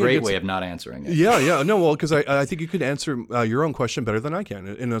 That's a great way of not answering it. Yeah. No, well, because I think you could answer your own question better than I can,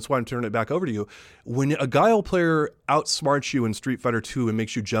 and that's why I'm turning it back over to you. When a Guile player outsmarts you in Street Fighter 2 and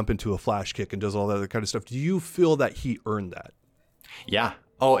makes you jump into a flash kick and does all that other kind of stuff, do you feel that he earned that? Yeah.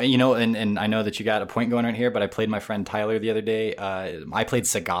 Oh, and I know that you got a point going right here, but I played my friend Tyler the other day. I played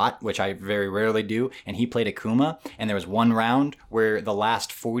Sagat, which I very rarely do, and he played Akuma, and there was one round where the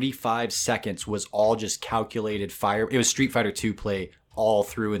last 45 seconds was all just calculated fire. It was Street Fighter 2 play all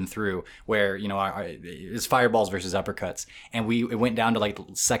through and through, where it's fireballs versus uppercuts, and it went down to like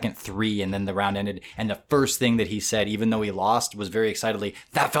second 3, and then the round ended, and the first thing that he said, even though he lost, was very excitedly,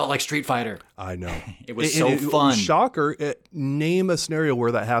 "That felt like Street Fighter." I know. It was so fun. Shocker. Name a scenario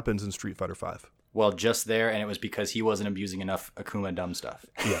where that happens in Street Fighter 5. Well, just there, and it was because he wasn't abusing enough Akuma dumb stuff.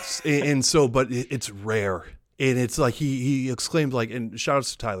 Yes, and so, but it's rare. And it's like he exclaimed, like, and shout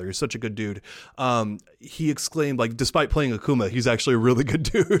outs to Tyler, he's such a good dude. He exclaimed, like, despite playing Akuma, he's actually a really good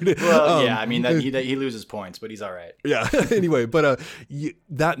dude. Well, yeah, I mean, he loses points, but he's all right. Yeah. Anyway, but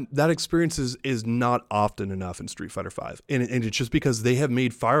that experience is not often enough in Street Fighter V, and it's just because they have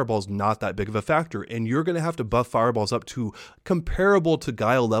made fireballs not that big of a factor, and you're going to have to buff fireballs up to comparable to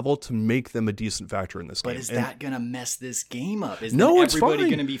Guile level to make them a decent factor in this game. But is that going to mess this game up? Is it's everybody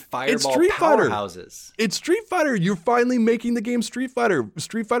going to be fireball powerhouses? It's Street Fighter. You're finally making the game Street Fighter.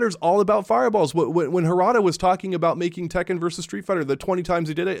 Street Fighter's all about fireballs. When Harada was talking about making Tekken versus Street Fighter, the 20 times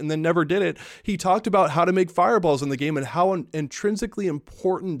he did it and then never did it, he talked about how to make fireballs in the game and how intrinsically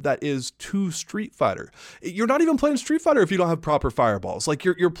important that is to Street Fighter. You're not even playing Street Fighter if you don't have proper fireballs. Like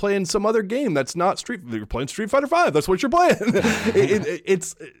you're playing some other game that's not You're playing Street Fighter 5. That's what you're playing.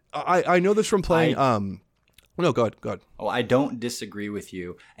 I know this from playing. No, go ahead. Oh, I don't disagree with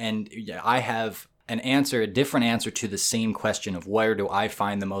you, and I have a different answer to the same question of where do I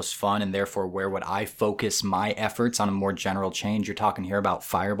find the most fun, and therefore where would I focus my efforts on a more general change. You're talking here about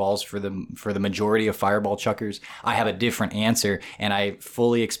fireballs for the majority of fireball chuckers. I have a different answer, and I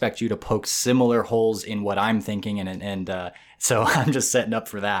fully expect you to poke similar holes in what I'm thinking, and so I'm just setting up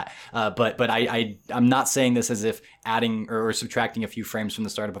for that. But I'm not saying this as if adding or subtracting a few frames from the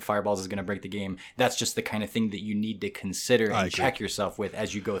startup of fireballs is going to break the game. That's just the kind of thing that you need to consider and check yourself with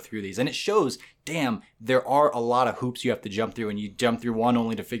as you go through these. And it shows, damn, there are a lot of hoops you have to jump through, and you jump through one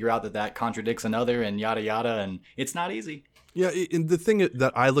only to figure out that contradicts another and yada yada, and it's not easy. Yeah, and the thing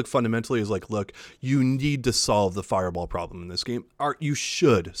that I look fundamentally is like, look, you need to solve the fireball problem in this game. Or you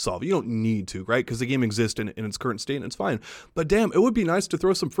should solve it. You don't need to, right? Because the game exists in its current state and it's fine. But damn, it would be nice to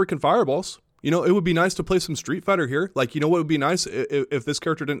throw some freaking fireballs. You know, it would be nice to play some Street Fighter here. Like, you know what would be nice if this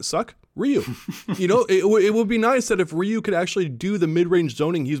character didn't suck? Ryu. You know, it would be nice that if Ryu could actually do the mid-range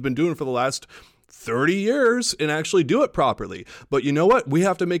zoning he's been doing for the last 30 years and actually do it properly. But you know what? We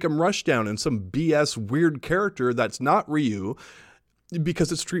have to make him rush down in some BS weird character that's not Ryu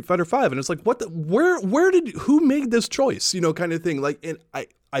because it's Street Fighter 5. And it's like, who made this choice? You know, kind of thing. Like, and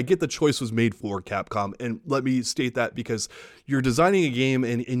I get the choice was made for Capcom, and let me state that because you're designing a game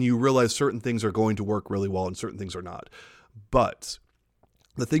and you realize certain things are going to work really well and certain things are not. But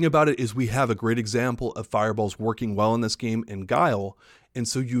the thing about it is we have a great example of fireballs working well in this game in Guile, and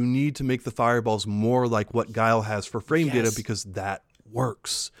so you need to make the fireballs more like what Guile has for frame data because that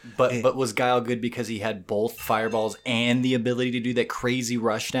works. But was Guile good because he had both fireballs and the ability to do that crazy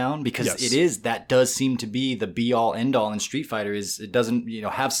rush down? Because that does seem to be the be all end all in Street Fighter is it doesn't, you know,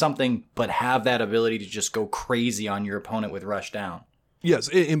 have something but have that ability to just go crazy on your opponent with rush down. Yes,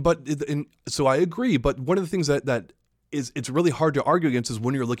 so I agree, but one of the things that it's really hard to argue against is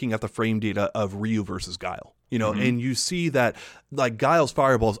when you're looking at the frame data of Ryu versus Guile, you know, and you see that like Guile's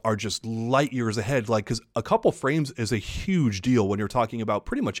fireballs are just light years ahead, like, because a couple frames is a huge deal when you're talking about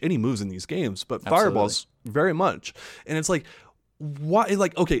pretty much any moves in these games, but fireballs very much. And it's like, why,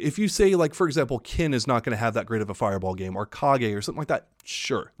 like, okay, if you say, like, for example, Kin is not going to have that great of a fireball game, or Kage or something like that,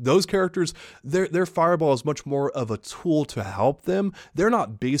 sure. Those characters, their fireball is much more of a tool to help them. They're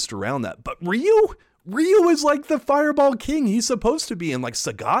not based around that. But Ryu is like the fireball king he's supposed to be. And like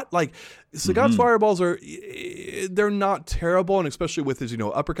Sagat, like Sagat's fireballs they're not terrible, and especially with his, you know,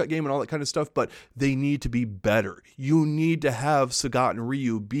 uppercut game and all that kind of stuff, but they need to be better. You need to have Sagat and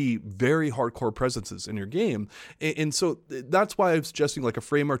Ryu be very hardcore presences in your game. And so that's why I'm suggesting like a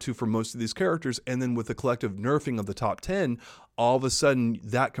frame or two for most of these characters. And then with the collective nerfing of the top 10, all of a sudden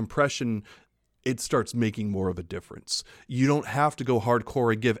that compression, it starts making more of a difference. You don't have to go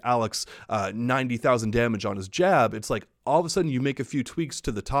hardcore and give Alex 90,000 damage on his jab. It's like all of a sudden you make a few tweaks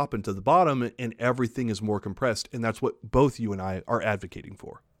to the top and to the bottom and everything is more compressed. And that's what both you and I are advocating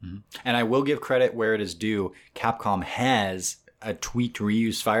for. Mm-hmm. And I will give credit where it is due. Capcom has tweaked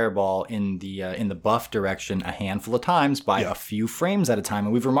Ryu's fireball in the buff direction a handful of times by a few frames at a time.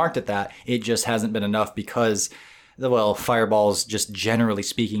 And we've remarked at that. It just hasn't been enough because fireballs, just generally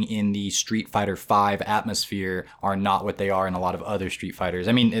speaking, in the Street Fighter V atmosphere are not what they are in a lot of other Street Fighters.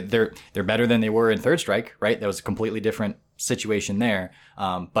 I mean, they're better than they were in Third Strike, right? That was a completely different situation there.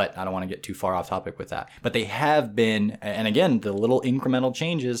 But I don't want to get too far off topic with that. But they have been, and again, the little incremental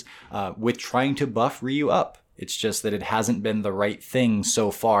changes with trying to buff Ryu up. It's just that it hasn't been the right thing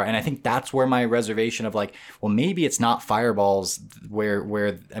so far. And I think that's where my reservation of like, well, maybe it's not fireballs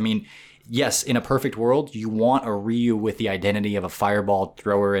where I mean, yes, in a perfect world, you want a Ryu with the identity of a fireball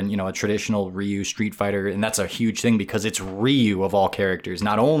thrower and, you know, a traditional Ryu Street Fighter. And that's a huge thing because it's Ryu of all characters.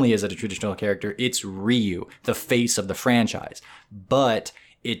 Not only is it a traditional character, it's Ryu, the face of the franchise. But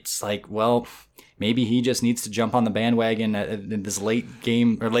it's like, well, maybe he just needs to jump on the bandwagon in this late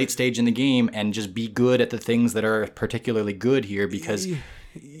game or late stage in the game and just be good at the things that are particularly good here because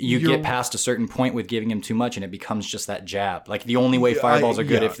you get past a certain point with giving him too much and it becomes just that jab. Like the only way fireballs are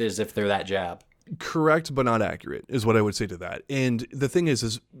good is if they're that jab. Correct, but not accurate is what I would say to that. And the thing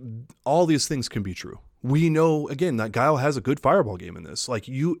is all these things can be true. We know, again, that Guile has a good fireball game in this. Like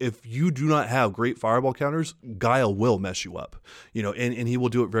if you do not have great fireball counters, Guile will mess you up, you know, and he will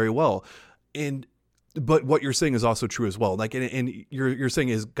do it very well. But what you're saying is also true as well. Like, and you're saying,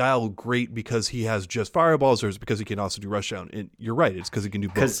 is Guile great because he has just fireballs, or is it because he can also do rushdown? And you're right. It's because he can do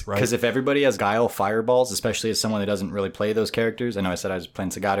both, right? Because if everybody has Guile fireballs, especially as someone that doesn't really play those characters, I know I said I was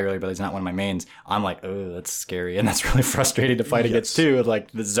playing Sagat earlier, but he's not one of my mains. I'm like, oh, that's scary, and that's really frustrating to fight against too.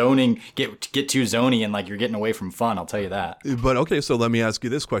 Like the zoning, get too zony, and like you're getting away from fun. I'll tell you that. But okay, so let me ask you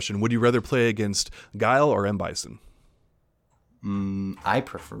this question: would you rather play against Guile or M. Bison? I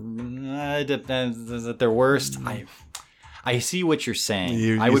prefer depends at their worst. I see what you're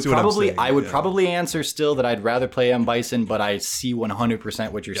saying. I would probably answer still that I'd rather play M. Bison, but I see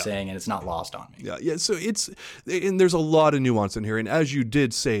 100% what you're saying, and it's not lost on me. Yeah. So and there's a lot of nuance in here, and as you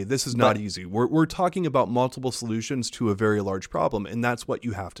did say, this is not easy. We're talking about multiple solutions to a very large problem, and that's what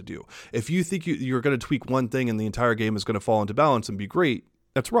you have to do. If you think you're going to tweak one thing and the entire game is going to fall into balance and be great,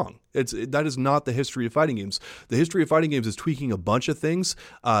 That's wrong. That is not the history of fighting games. The history of fighting games is tweaking a bunch of things.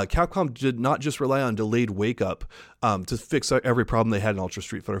 Capcom did not just rely on delayed wake up to fix every problem they had in Ultra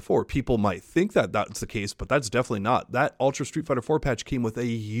Street Fighter 4. People might think that that's the case, but that's definitely not. That Ultra Street Fighter 4 patch came with a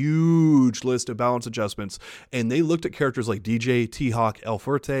huge list of balance adjustments, and they looked at characters like DJ, T-Hawk, El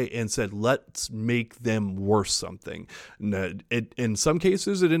Fuerte, and said, let's make them worth something. In some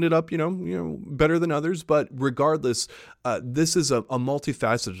cases, it ended up, better than others, but regardless, this is a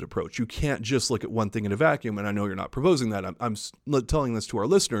multifaceted approach. You can't just look at one thing in a vacuum, and I know you're not proposing that. I'm telling this to our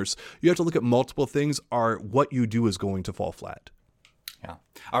listeners. You have to look at multiple things, or what you do is going to fall flat. Yeah.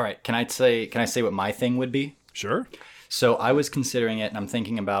 All right. Can I say what my thing would be? Sure. So I was considering it, and I'm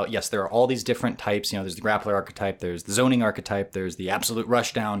thinking about, yes, there are all these different types. There's the grappler archetype, there's the zoning archetype, there's the absolute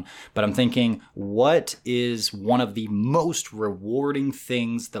rushdown. But I'm thinking, what is one of the most rewarding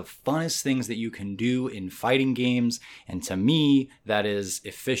things, the funnest things that you can do in fighting games? And to me, that is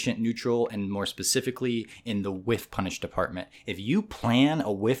efficient neutral, and more specifically in the whiff punish department. If you plan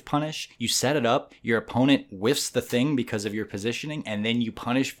a whiff punish, you set it up, your opponent whiffs the thing because of your positioning, and then you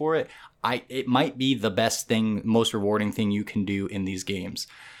punish for it. It might be the best thing, most rewarding thing you can do in these games.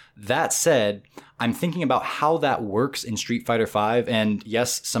 That said, I'm thinking about how that works in Street Fighter V, and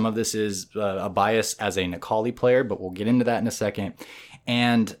yes, some of this is a bias as a Necalli player, but we'll get into that in a second.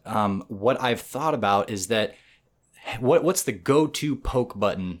 And what I've thought about is that what's the go-to poke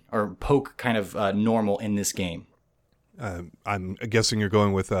button or poke kind of normal in this game? I'm guessing you're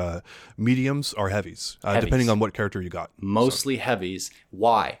going with mediums or heavies, depending on what character you got. Mostly heavies.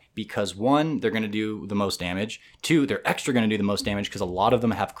 Why? Because one, they're going to do the most damage. Two, they're extra going to do the most damage because a lot of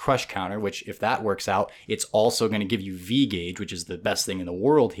them have crush counter, which if that works out, it's also going to give you V-gauge, which is the best thing in the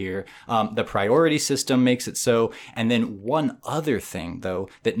world here. The priority system makes it so. And then one other thing, though,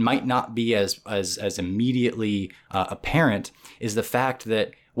 that might not be as immediately apparent is the fact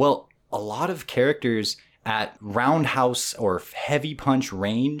that, well, a lot of characters at roundhouse or heavy punch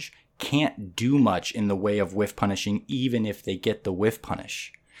range can't do much in the way of whiff punishing, even if they get the whiff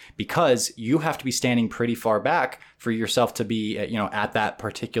punish, because you have to be standing pretty far back for yourself to be at that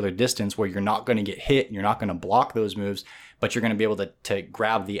particular distance where you're not going to get hit, you're not going to block those moves, but you're going to be able to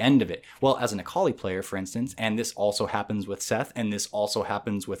grab the end of it. Well, as an Necalli player, for instance, and this also happens with Seth, and this also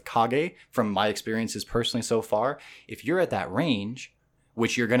happens with Kage, from my experiences personally so far, if you're at that range,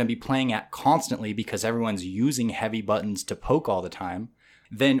 which you're going to be playing at constantly because everyone's using heavy buttons to poke all the time,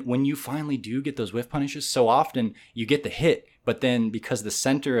 then when you finally do get those whiff punishes, so often you get the hit, but then because the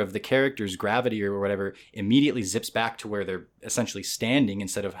center of the character's gravity or whatever immediately zips back to where they're essentially standing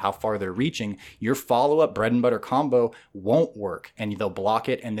instead of how far they're reaching, your follow-up bread and butter combo won't work, and they'll block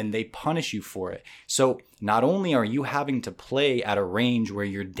it, and then they punish you for it. So not only are you having to play at a range where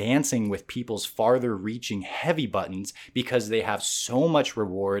you're dancing with people's farther reaching heavy buttons because they have so much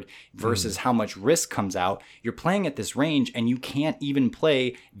reward versus how much risk comes out, you're playing at this range and you can't even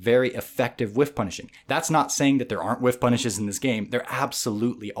play very effective whiff punishing. That's not saying that there aren't whiff punishes in this game. There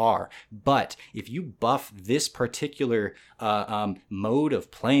absolutely are. But if you buff this particular mode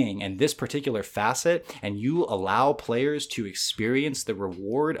of playing and this particular facet, and you allow players to experience the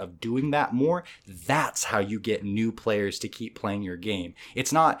reward of doing that more, that's how you get new players to keep playing your game.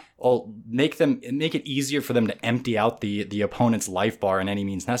 It's not, make it easier for them to empty out the opponent's life bar in any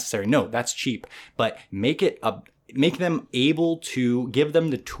means necessary. No, that's cheap. But make them able to give them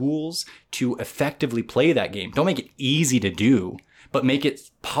the tools to effectively play that game. Don't make it easy to do, but make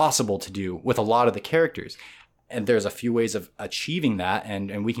it possible to do with a lot of the characters. And there's a few ways of achieving that,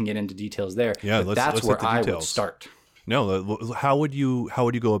 and we can get into details there. Yeah, that's where I would start. No, how would you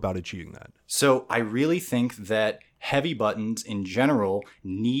go about achieving that? So I really think that heavy buttons in general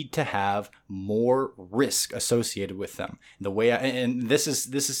need to have more risk associated with them. And this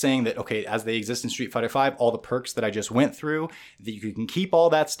is saying that, okay, as they exist in Street Fighter V, all the perks that I just went through, that you can keep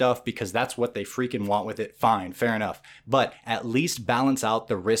all that stuff because that's what they freaking want with it. Fine, fair enough. But at least balance out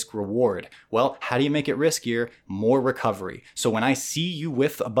the risk reward. Well, how do you make it riskier? More recovery. So when I see you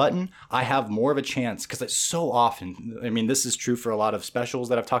with a button, I have more of a chance, because it's so often, I mean, this is true for a lot of specials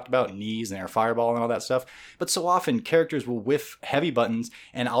that I've talked about, knees and air fireball and all that stuff, but so often characters will whiff heavy buttons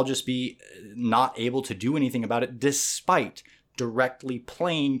and I'll just be not able to do anything about it despite directly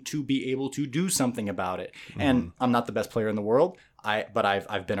playing to be able to do something about it. And I'm not the best player in the world, but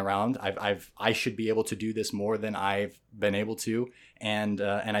I've been around. I should be able to do this more than I've been able to. and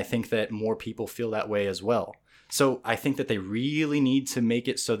I think that more people feel that way as well. So I think that they really need to make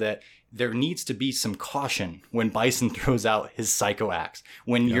it so that there needs to be some caution when Bison throws out his Psycho Axe,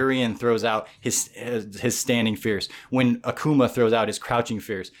 when Urien throws out his Standing Fierce, when Akuma throws out his Crouching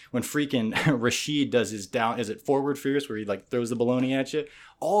Fierce, when freaking Rashid does his Forward Fierce where he like throws the baloney at you.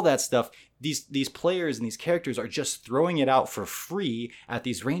 All that stuff, these players and these characters are just throwing it out for free at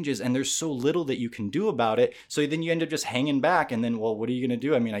these ranges, and there's so little that you can do about it. So then you end up just hanging back, and then, well, what are you going to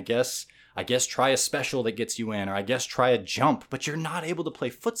do? I mean, I guess try a special that gets you in, or I guess try a jump, but you're not able to play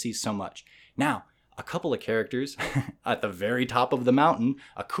footsies so much. Now, a couple of characters at the very top of the mountain,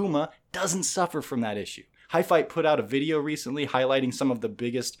 Akuma, doesn't suffer from that issue. Hi-Fight put out a video recently highlighting some of the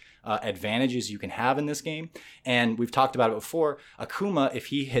biggest advantages you can have in this game. And we've talked about it before. Akuma, if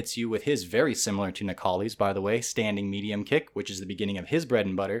he hits you with his very similar to Necalli's, by the way, standing medium kick, which is the beginning of his bread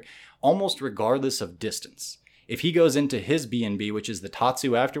and butter, almost regardless of distance. If he goes into his B&B, which is the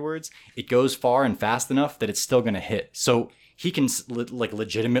Tatsu afterwards, it goes far and fast enough that it's still going to hit. So he can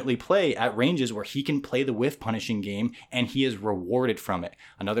legitimately play at ranges where he can play the whiff punishing game, and he is rewarded from it.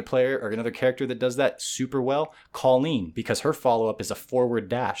 Another player or another character that does that super well, Colleen, because her follow-up is a forward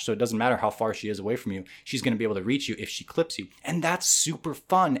dash. So it doesn't matter how far she is away from you. She's going to be able to reach you if she clips you. And that's super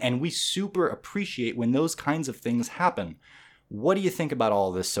fun. And we super appreciate when those kinds of things happen. What do you think about all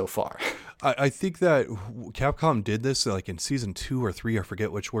of this so far? I think that Capcom did this like in season 2 or 3, I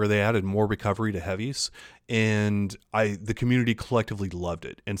forget which, where they added more recovery to heavies, and the community collectively loved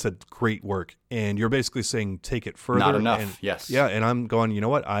it and said, great work. And you're basically saying, take it further. Not enough. And, yes. Yeah. And I'm going, you know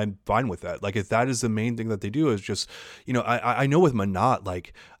what? I'm fine with that. Like, if that is the main thing that they do is just, you know, I know with Manat,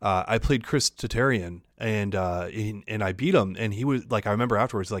 like, I played Chris Tatarian, and I beat him, and he was like, I remember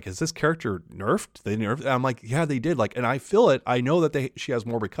afterwards, like, is this character nerfed? They nerfed? And I'm like, yeah, they did. Like, and I feel it. I know that she has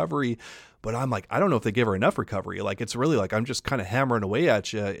more recovery, but I'm like, I don't know if they give her enough recovery. Like, it's really like, I'm just kind of hammering away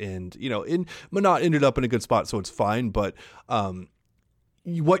at you. And, you know, Manat ended up in a good spot, so it's fine. But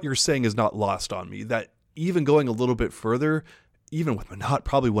what you're saying is not lost on me, that even going a little bit further, even with Manat,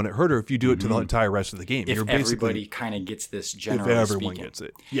 probably wouldn't hurt her if you do it to the entire rest of the game. If you're everybody kind of gets this, generally if everyone speaking. gets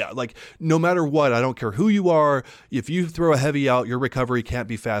it. Yeah, like, no matter what, I don't care who you are, if you throw a heavy out, your recovery can't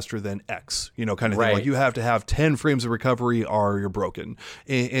be faster than X, you know, kind of thing. Like, you have to have 10 frames of recovery or you're broken.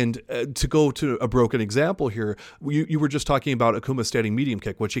 And to go to a broken example here, you were just talking about Akuma standing medium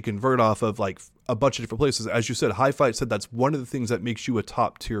kick, which he can convert off of like a bunch of different places. As you said, Hi-Fight said that's one of the things that makes you a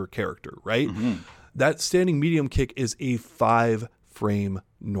top tier character, right? Mm-hmm. That standing medium kick is a 5-frame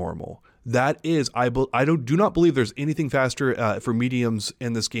normal. That is, I do not believe there's anything faster for mediums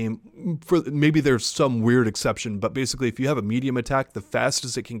in this game. For maybe there's some weird exception, but basically, if you have a medium attack, the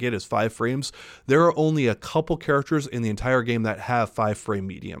fastest it can get is 5 frames. There are only a couple characters in the entire game that have 5-frame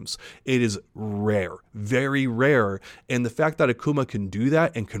mediums. It is rare, very rare, and the fact that Akuma can do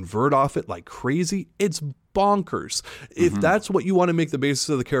that and convert off it like crazy, it's bonkers. If that's what you want to make the basis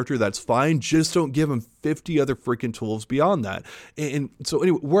of the character, that's fine. Just don't give him 50 other freaking tools beyond that. And so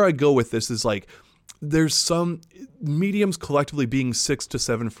anyway, where I go with this is like, there's some mediums collectively being 6 to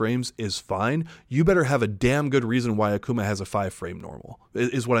 7 frames is fine. You better have a damn good reason why Akuma has a 5-frame normal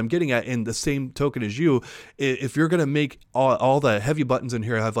is what I'm getting at. In the same token as you, if you're going to make all the heavy buttons in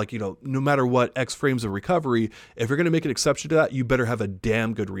here have like, you know, no matter what X frames of recovery, if you're going to make an exception to that, you better have a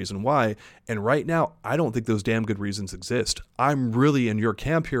damn good reason why. And right now, I don't think those damn good reasons exist. I'm really in your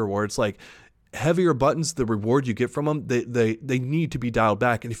camp here where it's like, heavier buttons, the reward you get from them, they need to be dialed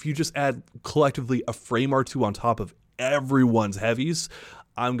back. And if you just add collectively a frame or two on top of everyone's heavies,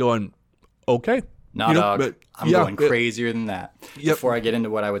 I'm going, okay. No, dog. But, I'm going crazier than that. Yep. Before I get into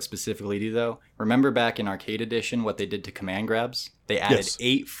what I would specifically do, though, remember back in Arcade Edition what they did to command grabs? They added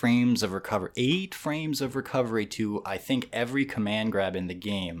 8 frames of recovery. 8 frames of recovery to, I think, every command grab in the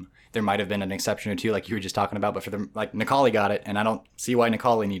game. There might have been an exception or two, like you were just talking about, but for Necalli got it, and I don't see why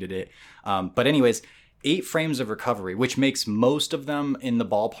Necalli needed it. But anyways, 8 frames of recovery, which makes most of them in the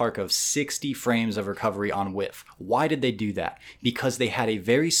ballpark of 60 frames of recovery on whiff. Why did they do that? Because they had a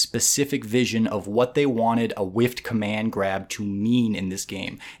very specific vision of what they wanted a whiffed command grab to mean in this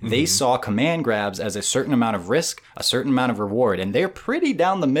game. Mm-hmm. They saw command grabs as a certain amount of risk, a certain amount of reward, and they're pretty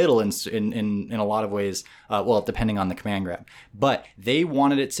down the middle in a lot of ways, well, depending on the command grab. But they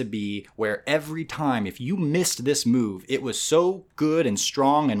wanted it to be where every time, if you missed this move, it was so good and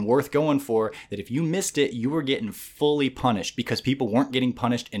strong and worth going for that if you missed missed it, you were getting fully punished because people weren't getting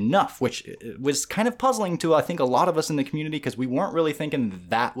punished enough, which was kind of puzzling to, I think, a lot of us in the community because we weren't really thinking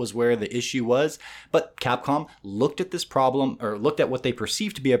that was where the issue was. But Capcom looked at this problem, or looked at what they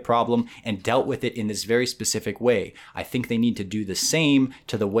perceived to be a problem, and dealt with it in this very specific way. I think they need to do the same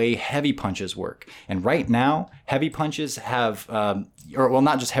to the way heavy punches work. And right now, heavy punches have,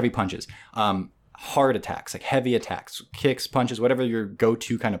 not just heavy punches, hard attacks, like heavy attacks, kicks, punches, whatever your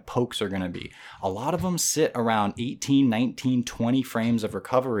go-to kind of pokes are going to be. A lot of them sit around 18, 19, 20 frames of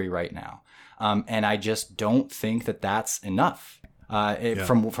recovery right now. And I just don't think that that's enough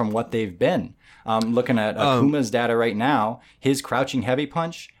from what they've been. Looking at Akuma's data right now, his crouching heavy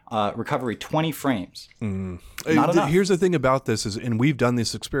punch, recovery 20 frames. Not enough. Here's the thing about this is, and we've done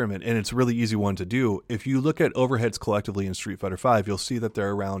this experiment, and it's a really easy one to do. If you look at overheads collectively in Street Fighter V, you'll see that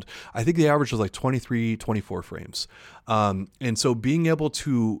they're around, I think the average is like 23, 24 frames. And so being able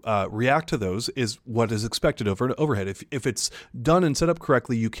to react to those is what is expected over an overhead. If it's done and set up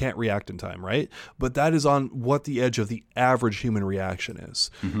correctly, you can't react in time, right? But that is on what the edge of the average human reaction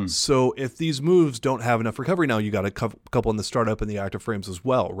is. So if these moves don't have enough recovery, now you got a couple in the startup and the active frames as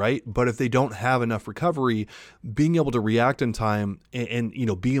well, right? But if they don't have enough recovery, being able to react in time and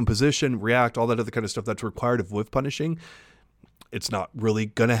be in position, react, all that other kind of stuff that's required of whiff punishing, it's not really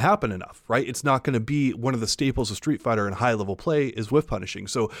going to happen enough, right? It's not going to be one of the staples of Street Fighter and high level play is whiff punishing.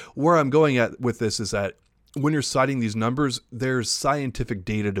 So where I'm going at with this is that when you're citing these numbers, there's scientific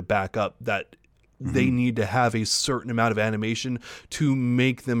data to back up that they need to have a certain amount of animation to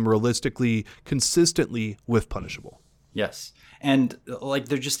make them realistically, consistently whiff punishable. Yes. And like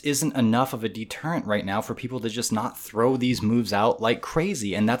there just isn't enough of a deterrent right now for people to just not throw these moves out like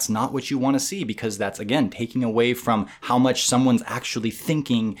crazy. And that's not what you want to see, because that's, again, taking away from how much someone's actually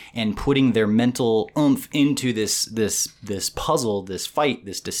thinking and putting their mental oomph into this puzzle, this fight,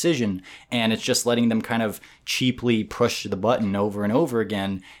 this decision. And it's just letting them kind of cheaply push the button over and over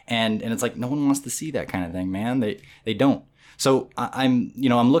again. And it's like, no one wants to see that kind of thing, man. They don't. So I'm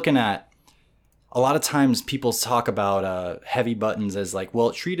looking at, a lot of times people talk about heavy buttons as like,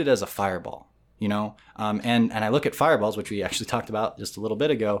 well, treat it as a fireball, and I look at fireballs, which we actually talked about just a little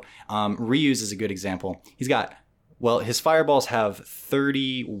bit ago. Ryu's is a good example. His fireballs have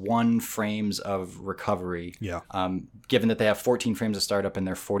 31 frames of recovery. Yeah. Given that they have 14 frames of startup and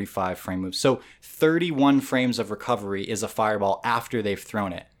they're 45 frame moves. So 31 frames of recovery is a fireball after they've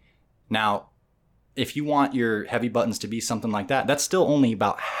thrown it. Now, if you want your heavy buttons to be something like that, that's still only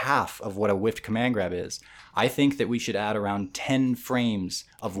about half of what a whiffed command grab is. I think that we should add around 10 frames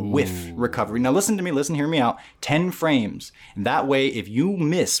of whiff recovery. Now listen to me, hear me out. 10 frames. And that way, if you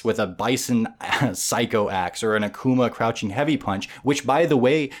miss with a Bison Psycho Axe or an Akuma crouching heavy punch, which by the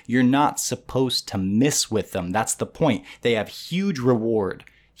way, you're not supposed to miss with them. That's the point. They have huge reward.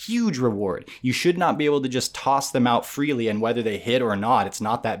 Huge reward. You should not be able to just toss them out freely, and whether they hit or not, it's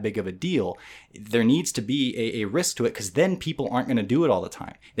not that big of a deal. There needs to be a risk to it, because then people aren't going to do it all the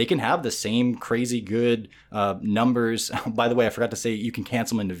time. They can have the same crazy good numbers. By the way, I forgot to say you can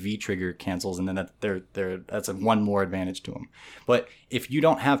cancel them into V-trigger cancels, and then that's one more advantage to them. But if you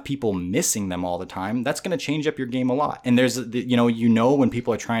don't have people missing them all the time, that's going to change up your game a lot. And there's, when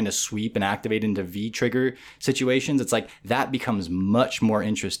people are trying to sweep and activate into V-trigger situations, it's like that becomes much more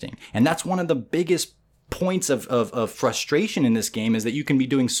interesting. And that's one of the biggest points of frustration in this game, is that you can be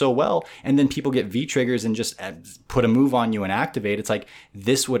doing so well and then people get V-triggers and just put a move on you and activate. It's like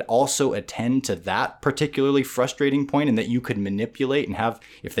this would also attend to that particularly frustrating point, and that you could manipulate and have,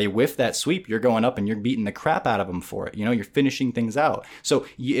 if they whiff that sweep, you're going up and you're beating the crap out of them for it. You're finishing things out. So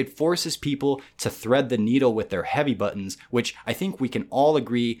it forces people to thread the needle with their heavy buttons, which I think we can all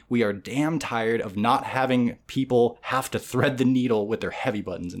agree we are damn tired of not having people have to thread the needle with their heavy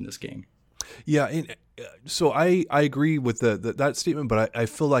buttons in this game. Yeah, so I agree with that statement, but I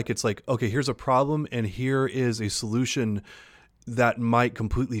feel like it's like, okay, here's a problem and here is a solution that might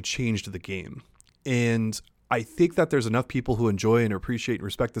completely change the game. And I think that there's enough people who enjoy and appreciate and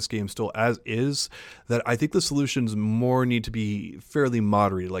respect this game still as is, that I think the solutions more need to be fairly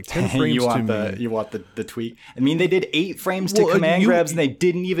moderated, like 10 frames you want the tweak? I mean, they did 8 frames to command grabs and they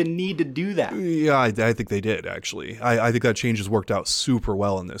didn't even need to do that. Yeah, I think they did, actually. I think that change has worked out super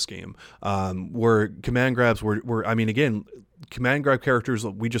well in this game, where command grabs were I mean, again, command grab characters,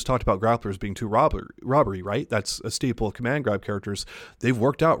 we just talked about grapplers being too robbery, right? That's a staple of command grab characters. They've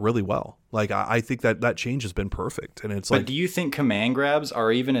worked out really well. Like, I think that change has been perfect. And it's but do you think command grabs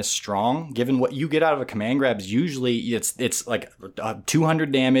are even as strong, given what you get out of a command grabs? Usually it's like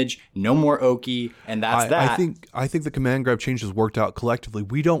 200 damage, no more Oki, and that's that. I think the command grab changes worked out collectively.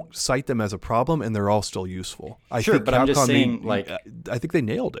 We don't cite them as a problem, and they're all still useful. I think but I'm just saying, like, I think they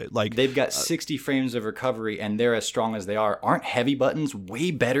nailed it. Like, they've got 60 frames of recovery, and they're as strong as they are. Aren't heavy buttons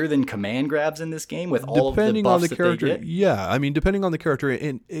way better than command grabs in this game with all of the buffs that they get? Yeah, I mean, depending on the character.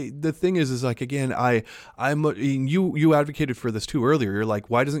 And the thing is like, again, you advocated for this too earlier. You're like,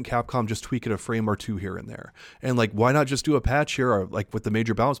 why doesn't Capcom just tweak it a frame or two here and there? And like, why not just do a patch here, or like with the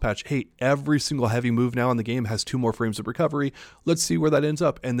major balance patch? Hey, every single heavy move now in the game has 2 more frames of recovery. Let's see where that ends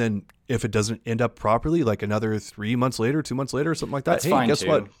up. And then if it doesn't end up properly, like another 3 months later, 2 months later, something like that. That's fine guess too.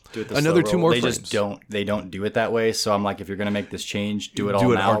 what? Do it the another slow 2 more roll. frames. They don't do it that way. So I'm like, if you're gonna make this change, do it all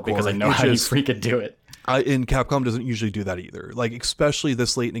now, hardcore, because I know how you freaking do it. And Capcom doesn't usually do that either. Like, especially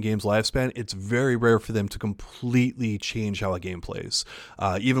this late in a game's lifespan, it's very rare for them to completely change how a game plays.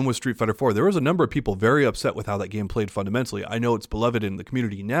 Even with Street Fighter 4, there was a number of people very upset with how that game played fundamentally. I know it's beloved in the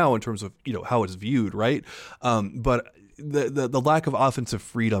community now in terms of, how it's viewed, right? But the lack of offensive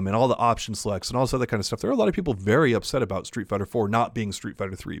freedom and all the option selects and all this other kind of stuff, there are a lot of people very upset about Street Fighter 4 not being Street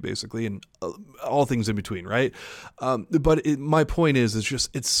Fighter 3, basically, and all things in between, right? But my point is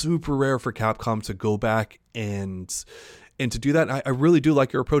it's super rare for Capcom to go back and to do that. And I really do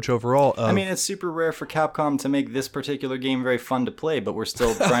like your approach overall. I mean, it's super rare for Capcom to make this particular game very fun to play, but we're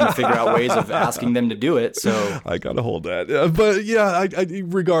still trying to figure out ways of asking them to do it. So I gotta hold that. But yeah,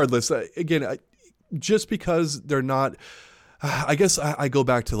 regardless, again, just because they're not, I guess I go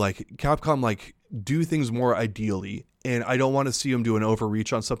back to like Capcom, like, do things more ideally. And I don't want to see them do an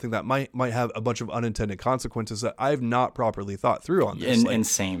overreach on something that might have a bunch of unintended consequences that I've not properly thought through on this. And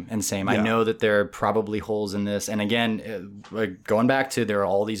same. Yeah. I know that there are probably holes in this. And again, going back to, there are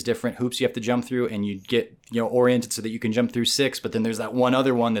all these different hoops you have to jump through, and you get oriented so that you can jump through 6. But then there's that one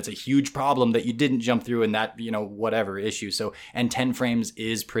other one that's a huge problem that you didn't jump through, and that whatever issue. So, and 10 frames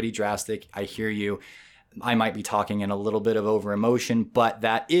is pretty drastic. I hear you. I might be talking in a little bit of over emotion, but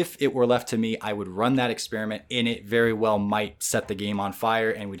that if it were left to me, I would run that experiment, and it very well might set the game on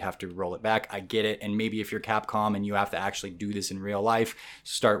fire and we'd have to roll it back. I get it. And maybe if you're Capcom and you have to actually do this in real life,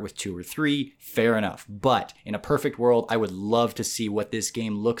 start with 2 or 3, fair enough. But in a perfect world, I would love to see what this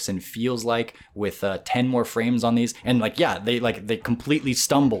game looks and feels like with 10 more frames on these. And they completely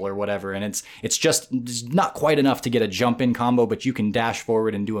stumble or whatever. And it's just not quite enough to get a jump in combo, but you can dash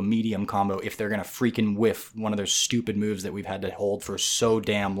forward and do a medium combo if they're going to freaking whiff one of those stupid moves that we've had to hold for so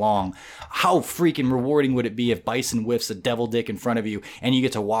damn long. How freaking rewarding would it be if Bison whiffs a devil dick in front of you and you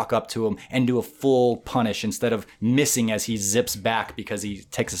get to walk up to him and do a full punish instead of missing as he zips back because he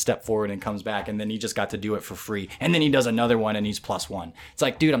takes a step forward and comes back, and then he just got to do it for free, and then he does another one and he's +1. It's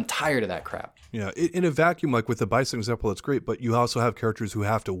like, dude, I'm tired of that crap. Yeah, in a vacuum, like with the Bison example, that's great, but you also have characters who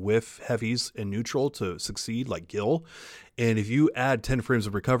have to whiff heavies and neutral to succeed, like Gil. And if you add 10 frames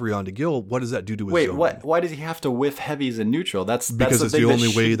of recovery onto Gil, what does that do to his zone? What? Why does he have to whiff heavies and neutral? That's because it's the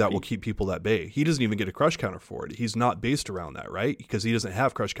only way that will keep people at bay. He doesn't even get a crush counter for it. He's not based around that, right? Because he doesn't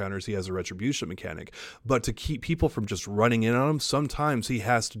have crush counters. He has a retribution mechanic. But to keep people from just running in on him, sometimes he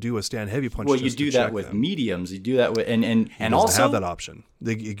has to do a stand heavy punch. Well, you do that with mediums. You do that with and also have that option.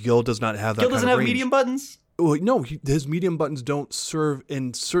 Gil does not have that. Gil doesn't have medium buttons. Well, no, his medium buttons don't serve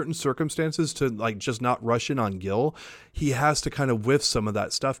in certain circumstances to like just not rush in on Gil. He has to kind of whiff some of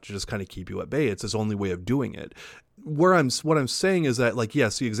that stuff to just kind of keep you at bay. It's his only way of doing it. What I'm saying is that, like,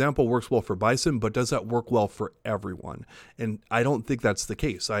 yes, the example works well for Bison, but does that work well for everyone? And I don't think that's the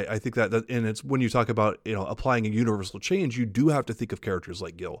case. I think that and it's when you talk about, applying a universal change, you do have to think of characters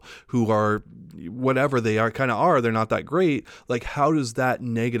like Gil, who are whatever they are, they're not that great. Like, how does that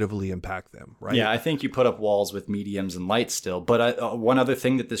negatively impact them, right? Yeah, I think you put up walls with mediums and lights still. But one other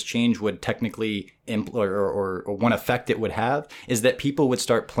thing that this change would technically or one effect it would have is that people would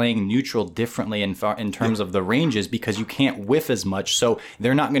start playing neutral differently in terms of the ranges, because you can't whiff as much, so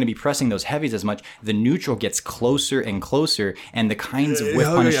they're not going to be pressing those heavies as much. The neutral gets closer and closer, and the kinds of whiff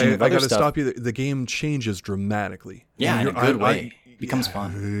punishing of other stuff. I got to stop you. The game changes dramatically. Yeah, in a good way. It becomes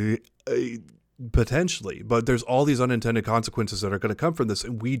fun. Potentially, but there's all these unintended consequences that are going to come from this,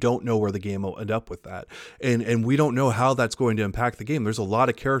 and we don't know where the game will end up with that, and we don't know how that's going to impact the game. There's a lot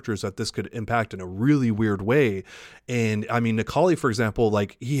of characters that this could impact in a really weird way, and I mean, Necalli, for example,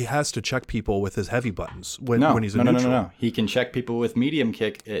 like, he has to check people with his heavy buttons when he's in neutral. No. He can check people with medium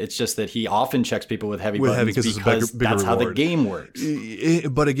kick. It's just that he often checks people with heavy buttons because that's how the game works.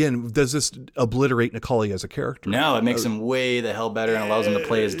 But again, does this obliterate Necalli as a character? No, it makes him way the hell better and allows him to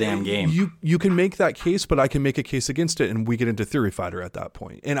play his damn game. You can can make that case, but I can make a case against it, and we get into Theory Fighter at that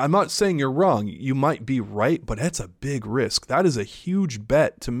point. And I'm not saying you're wrong. You might be right, but that's a big risk. That is a huge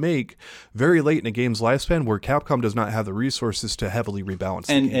bet to make very late in a game's lifespan where Capcom does not have the resources to heavily rebalance.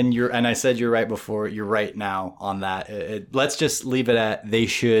 And I said you're right before. You're right now on that. Let's just leave it at they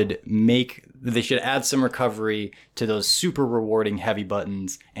should add some recovery to those super rewarding heavy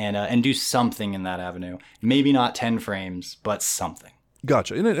buttons and do something in that avenue. Maybe not 10 frames, but something.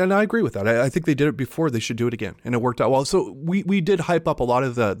 Gotcha. And I agree with that. I think they did it before. They should do it again. And it worked out well. So we did hype up a lot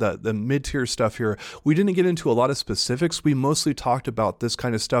of the mid-tier stuff here. We didn't get into a lot of specifics. We mostly talked about this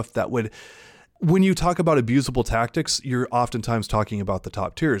kind of stuff that would... When you talk about abusable tactics, you're oftentimes talking about the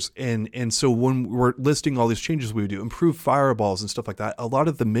top tiers. And so when we're listing all these changes we would do, improve fireballs and stuff like that, a lot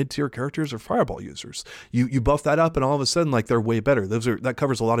of the mid-tier characters are fireball users. You buff that up and all of a sudden, like, they're way better. That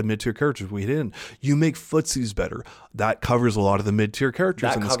covers a lot of mid-tier characters we hit in. You make footsies better. That covers a lot of the mid-tier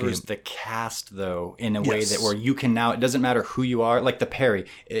characters in this game. That covers the cast, though, in a way that where you can now, it doesn't matter who you are, like the parry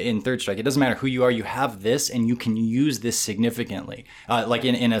in Third Strike, it doesn't matter who you are, you have this and you can use this significantly, like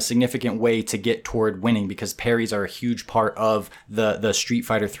in a significant way to get toward winning, because parries are a huge part of the Street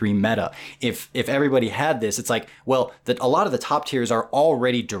Fighter 3 meta. If everybody had this, it's like, well, a lot of the top tiers are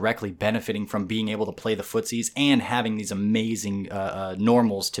already directly benefiting from being able to play the footsies and having these amazing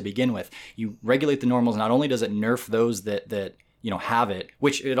normals to begin with. You regulate the normals, not only does it nerf those that have it,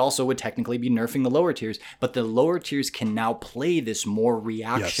 which it also would technically be nerfing the lower tiers, but the lower tiers can now play this more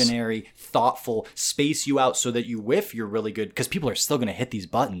reactionary, thoughtful, space you out so that you whiff, you're really good, because people are still going to hit these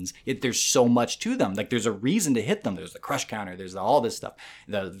buttons. There's so much to them. Like, there's a reason to hit them. There's the crush counter, there's all this stuff,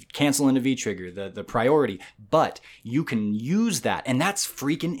 the cancel into V-trigger, the priority, but you can use that, and that's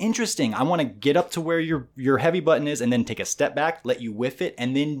freaking interesting. I want to get up to where your heavy button is and then take a step back, let you whiff it,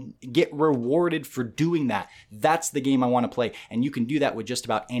 and then get rewarded for doing that. That's the game I want to play. And you can do that with just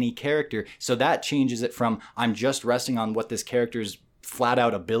about any character. So that changes it from I'm just resting on what this character's flat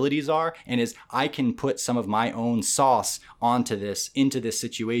out abilities are, and is I can put some of my own sauce into this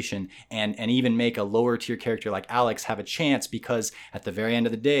situation, and even make a lower tier character like Alex have a chance, because at the very end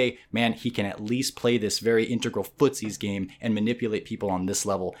of the day, man, he can at least play this very integral footsies game and manipulate people on this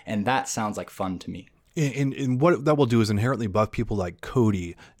level. And that sounds like fun to me. And what that will do is inherently buff people like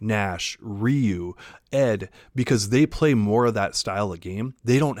Cody, Nash, Ryu, Ed, because they play more of that style of game.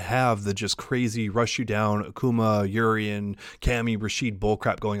 They don't have the just crazy rush you down Akuma, Urien, Cammy, Rashid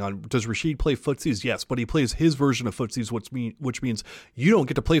bullcrap going on. Does Rashid play footsies? Yes, but he plays his version of footsies, which means you don't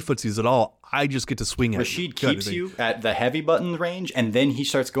get to play footsies at all. I just get to swing at Rashid keeps you at the heavy button range, and then he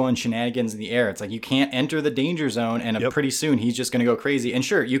starts going shenanigans in the air. It's like you can't enter the danger zone, and pretty soon he's just going to go crazy. And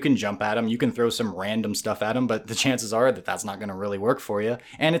sure, you can jump at him, you can throw some random stuff at him, but the chances are that that's not going to really work for you.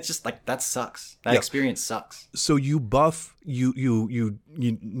 And it's just like, that sucks. That experience sucks. So you buff, you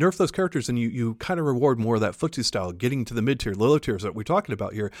nerf those characters, and you kind of reward more of that footsie style, getting to the mid tier, low tiers that we're talking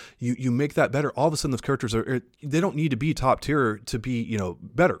about here. You make that better. All of a sudden, those characters they don't need to be top tier to be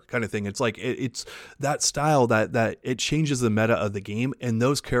better kind of thing. It's like it's that style that it changes the meta of the game, and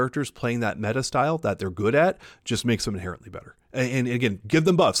those characters playing that meta style that they're good at just makes them inherently better. And again, give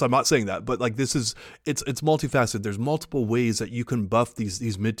them buffs. I'm not saying that, but like it's multifaceted. There's multiple ways that you can buff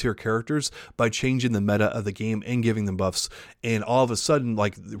these mid-tier characters by changing the meta of the game and giving them buffs. And all of a sudden,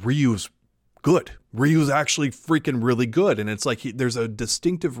 like, Ryu's good. Ryu's actually freaking really good. And it's like there's a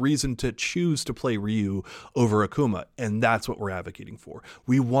distinctive reason to choose to play Ryu over Akuma. And that's what we're advocating for.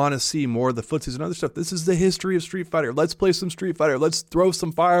 We want to see more of the footsies and other stuff. This is the history of Street Fighter. Let's play some Street Fighter. Let's throw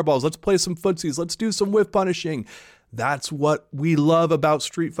some fireballs. Let's play some footsies. Let's do some whiff punishing. That's what we love about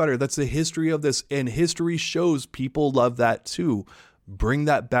Street Fighter. That's the history of this. And history shows people love that too. Bring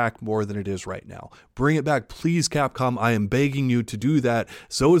that back more than it is right now. Bring it back, please, Capcom. I am begging you to do that.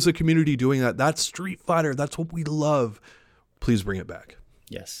 So is the community doing that. That's Street Fighter. That's what we love. Please bring it back.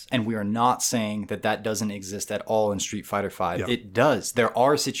 Yes, and we are not saying that doesn't exist at all in Street Fighter V. Yeah. It does. There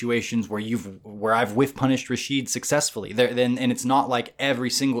are situations where I've whiff punished Rashid successfully. And it's not like every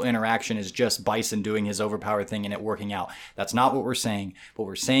single interaction is just Bison doing his overpowered thing and it working out. That's not what we're saying. What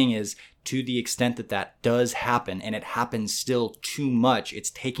we're saying is, to the extent that does happen, and it happens still too much, it's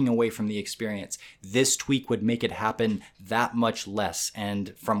taking away from the experience. This tweak would make it happen that much less.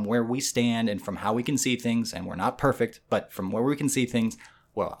 And from where we stand and from how we can see things, and we're not perfect, but from where we can see things,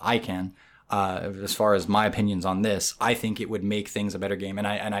 well, I can, as far as my opinions on this, I think it would make things a better game. And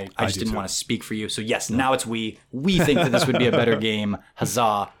I just didn't want to speak for you. So yes, now it's we think that this would be a better game.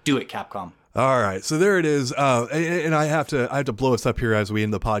 Huzzah. Do it, Capcom. All right, so there it is, and I have to blow us up here as we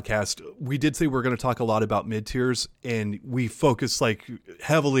end the podcast. We did say we're going to talk a lot about mid tiers, and we focus like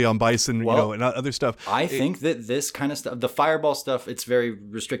heavily on Bison, and other stuff. I think that this kind of stuff, the Fireball stuff, it's very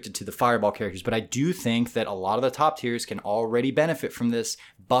restricted to the Fireball characters, but I do think that a lot of the top tiers can already benefit from this.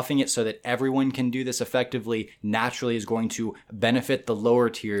 Buffing it so that everyone can do this effectively naturally is going to benefit the lower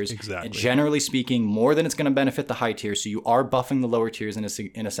tiers. Exactly. Generally speaking, more than it's going to benefit the high tiers. So you are buffing the lower tiers in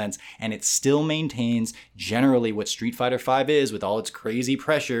a sense, and it still maintains generally what Street Fighter V is with all its crazy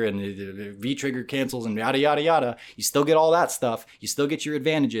pressure and the V-trigger cancels and yada, yada, yada. You still get all that stuff. You still get your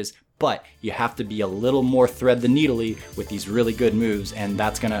advantages, but you have to be a little more thread the needle-y with these really good moves, and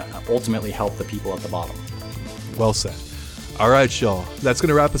that's going to ultimately help the people at the bottom. Well said. All right, y'all. That's going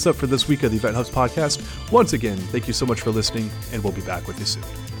to wrap us up for this week of the Event Hubs podcast. Once again, thank you so much for listening, and we'll be back with you soon.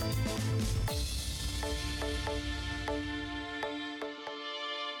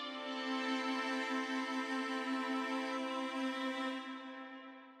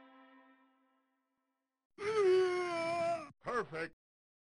 Perfect.